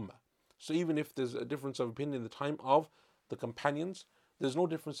ijma' of the ummah. So even if there's a difference of opinion in the time of the companions, there's no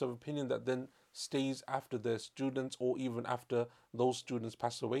difference of opinion that then stays after their students or even after those students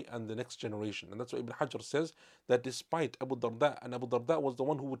pass away and the next generation. And that's what Ibn Hajar says, that despite Abu Darda, and Abu Darda was the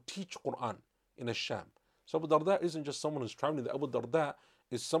one who would teach Quran in Ash-Sham. So Abu Darda isn't just someone who's traveling. The Abu Darda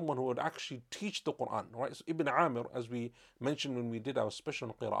is someone who would actually teach the Quran, right? So Ibn Amir, as we mentioned when we did our special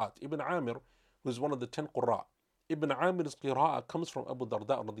on Qira'at, Ibn Amir, who's one of the 10 Qurra, Ibn Amir's Qira'ah comes from Abu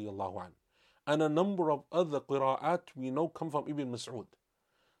Darda radiallahu anh. And a number of other Qira'at we know come from Ibn Mas'ud.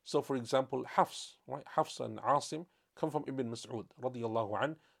 So for example, Hafs, right? Hafs and Asim come from Ibn Mas'ud radiallahu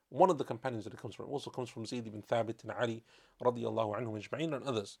anh. One of the companions that it comes from also comes from Zayd ibn Thabit and Ali radiallahu anhum ajma'in and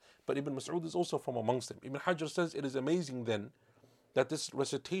others. But Ibn Mas'ud is also from amongst them. Ibn Hajar says it is amazing then that this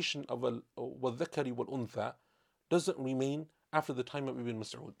recitation of al-dhakari wal-untha doesn't remain after the time of Ibn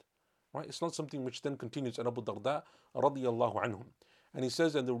Mas'ud. Right? It's not something which then continues in Abu Darda radiyallahu anhum. And he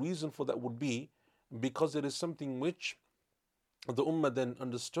says, and the reason for that would be because it is something which the Ummah then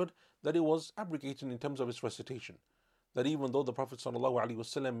understood that it was abrogated in terms of its recitation. That even though the Prophet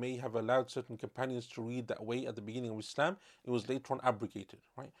ﷺ may have allowed certain companions to read that way at the beginning of Islam, it was later on abrogated,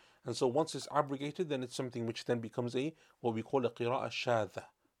 right? And so once it's abrogated, then it's something which then becomes what we call a qira'ah shadha,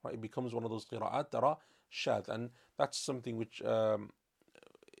 right? It becomes one of those qira'at that are shadh, and that's something which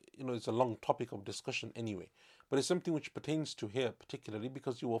it's a long topic of discussion anyway. But it's something which pertains to here particularly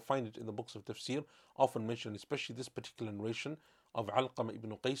because you will find it in the books of tafsir, often mentioned, especially this particular narration of Alqamah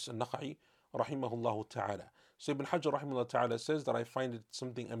ibn Qais al-Nakha'i, rahimahullah ta'ala. So Ibn Hajar rahimahullah ta'ala says that I find it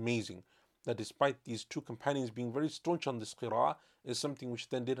something amazing that despite these two companions being very staunch on this qira'ah, is something which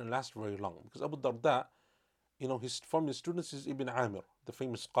then didn't last very long. Because Abu Darda, from his students is Ibn Amir, the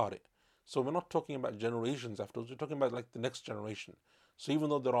famous Qari. So we're not talking about generations afterwards, we're talking about like the next generation. So even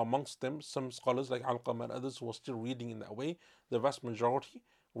though there are amongst them some scholars like Alqamah and others who are still reading in that way, the vast majority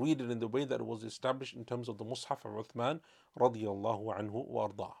read it in the way that it was established in terms of the Mus'haf of Uthman radiyallahu anhu wa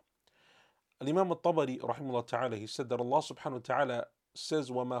ardah. Al-Imam al-Tabari rahimahullah ta'ala, he said that Allah subhanahu wa ta'ala says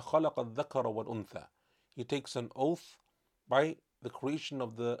وَمَا خَلَقَ الذَّكَرَ وَالْأُنْثَى. He takes an oath by the creation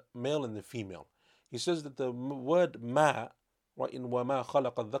of the male and the female. He says that the word ma, right, in وَمَا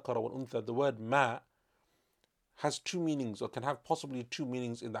خَلَقَ الذَّكَرَ وَالْأُنْثَى, the word ma has two meanings, or can have possibly two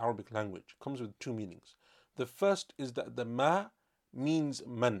meanings in the Arabic language. It comes with two meanings. The first is that the ma means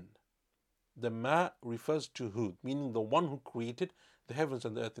man. The ma refers to who, meaning the one who created the heavens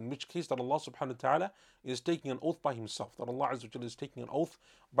and the earth, in which case that Allah subhanahu wa ta'ala is taking an oath by himself, that Allah azza wa jalla is taking an oath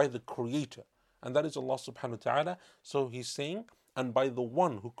by the creator, and that is Allah subhanahu wa ta'ala. So he's saying, and by the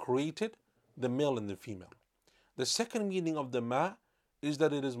one who created the male and the female. The second meaning of the ma is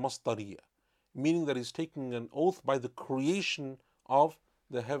that it is mastariyah, meaning that he's taking an oath by the creation of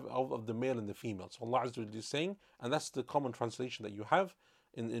the male and the female. So Allah azza wa jalla is saying, and that's the common translation that you have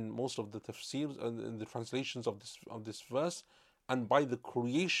in most of the tafsirs and in the translations of this verse, and by the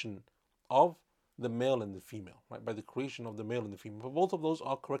creation of the male and the female, right? By the creation of the male and the female. But both of those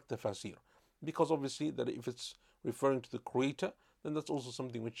are correct tafsir, because obviously that if it's referring to the creator, then that's also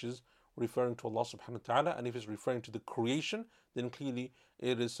something which is referring to Allah subhanahu wa ta'ala, and if it's referring to the creation, then clearly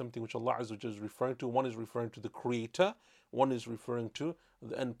it is something which Allah azza wa jalla is referring to. One is referring to the creator, one is referring to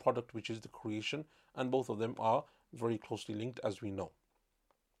the end product, which is the creation, and both of them are very closely linked, as we know.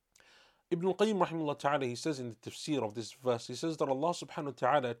 Ibn al-Qayyim rahimahullah ta'ala, he says in the tafsir of this verse, he says that Allah subhanahu wa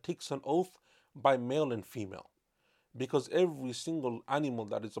ta'ala takes an oath by male and female, because every single animal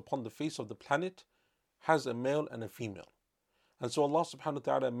that is upon the face of the planet has a male and a female. And so Allah subhanahu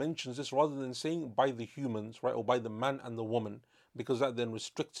wa ta'ala mentions this rather than saying by the humans, right, or by the man and the woman, because that then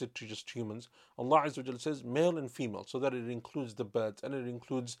restricts it to just humans. Allah azza wa jalla says male and female, so that it includes the birds, and it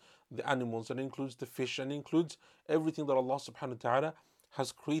includes the animals, and it includes the fish, and it includes everything that Allah subhanahu wa ta'ala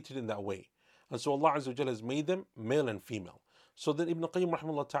has created in that way. And so Allah azza wa jalla has made them male and female. So then Ibn Qayyim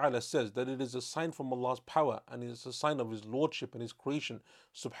rahimahullah ta'ala says that it is a sign from Allah's power, and it is a sign of His lordship and His creation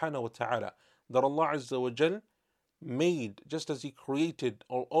subhanahu wa ta'ala, that Allah azza wa jalla made, just as He created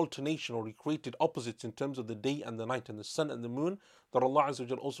or alternation, or He created opposites in terms of the day and the night and the sun and the moon, that Allah azza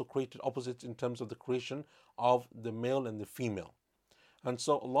wa jalla also created opposites in terms of the creation of the male and the female. And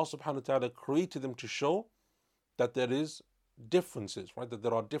so Allah subhanahu wa ta'ala created them to show that there is differences, right? That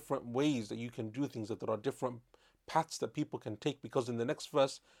there are different ways that you can do things, that there are different paths that people can take, because in the next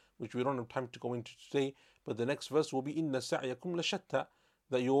verse, which we don't have time to go into today, but the next verse will be inna sa'yakum lashatta,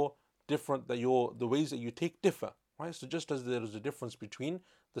 that you're different, that the ways that you take differ, right? So just as there is a difference between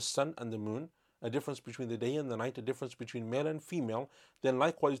the sun and the moon, a difference between the day and the night, a difference between male and female, then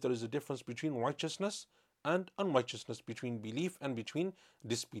likewise there is a difference between righteousness and unrighteousness, between belief and between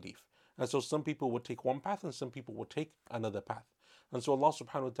disbelief. And so some people would take one path and some people would take another path. And so Allah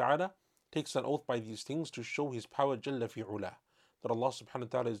subhanahu wa ta'ala takes an oath by these things to show His power Jalla fi ula, that Allah subhanahu wa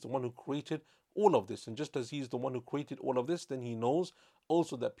ta'ala is the one who created all of this. And just as He is the one who created all of this, then He knows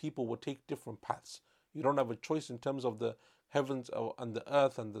also that people will take different paths. You don't have a choice in terms of the heavens and the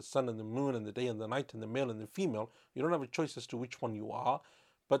earth and the sun and the moon and the day and the night and the male and the female. You don't have a choice as to which one you are,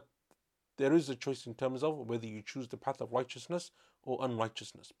 but there is a choice in terms of whether you choose the path of righteousness or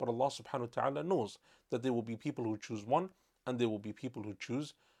unrighteousness. But Allah subhanahu wa ta'ala knows that there will be people who choose one and there will be people who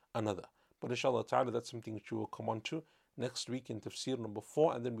choose another. But inshallah ta'ala, that's something which we will come on to next week in tafsir number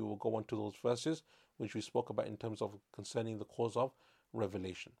 4, and then we will go on to those verses which we spoke about in terms of concerning the cause of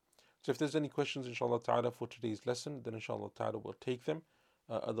revelation. So if there's any questions inshallah ta'ala for today's lesson, then inshallah ta'ala we'll take them.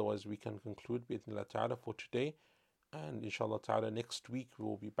 Otherwise we can conclude bi'idhnillah ta'ala for today, and inshallah ta'ala next week we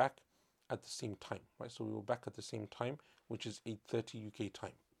will be back at the same time, right? So we will back at the same time, which is 8:30 UK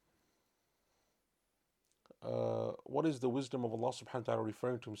time. What is the wisdom of Allah subhanahu wa ta'ala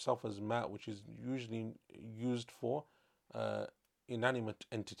referring to Himself as Ma, which is usually used for inanimate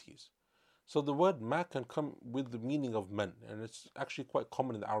entities? So the word Ma can come with the meaning of man, and it's actually quite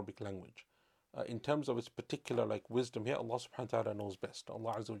common in the Arabic language. In terms of its particular wisdom here, Allah subhanahu wa ta'ala knows best.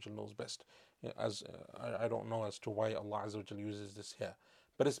 Allah Azza wa Jal knows best. I don't know as to why Allah Azza wa Jal uses this here,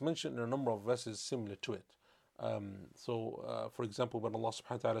 but it's mentioned in a number of verses similar to it. For example, when Allah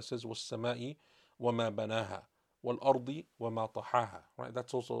subhanahu wa ta'ala says وَالسَّمَاءِ وَمَا بَنَاهَا وَالْأَرْضِ وَمَا طَحَاهَا, right?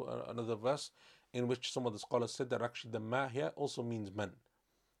 That's also another verse in which some of the scholars said that actually the ma here also means man.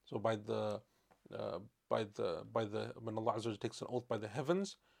 So when Allah Azza wa Jalla takes an oath by the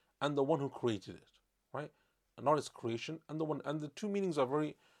heavens and the one who created it, right? And not its creation, and the two meanings are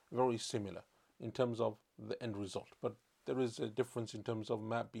very, very similar in terms of the end result. But there is a difference in terms of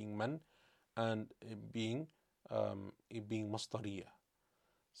ma being man and it being mastariyah.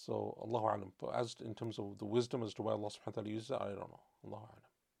 So Allahu A'lam. But as in terms of the wisdom as to why Allah subhanahu wa ta'ala uses it, I don't know. Allahu A'lam.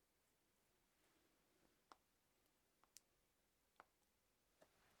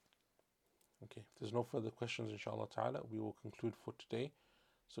 Okay, if there's no further questions, inshallah ta'ala, we will conclude for today.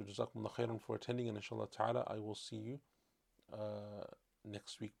 So jazakumullah khairan for attending, and inshallah ta'ala, I will see you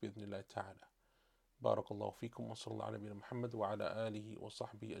next week bi'idhnillah ta'ala. Barakallahu feekum wa sallallahu ala nabiyyina Muhammad wa ala alihi wa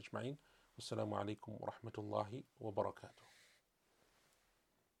sahbihi ajma'in. Wassalamu alaikum wa rahmatullahi wa barakatuh.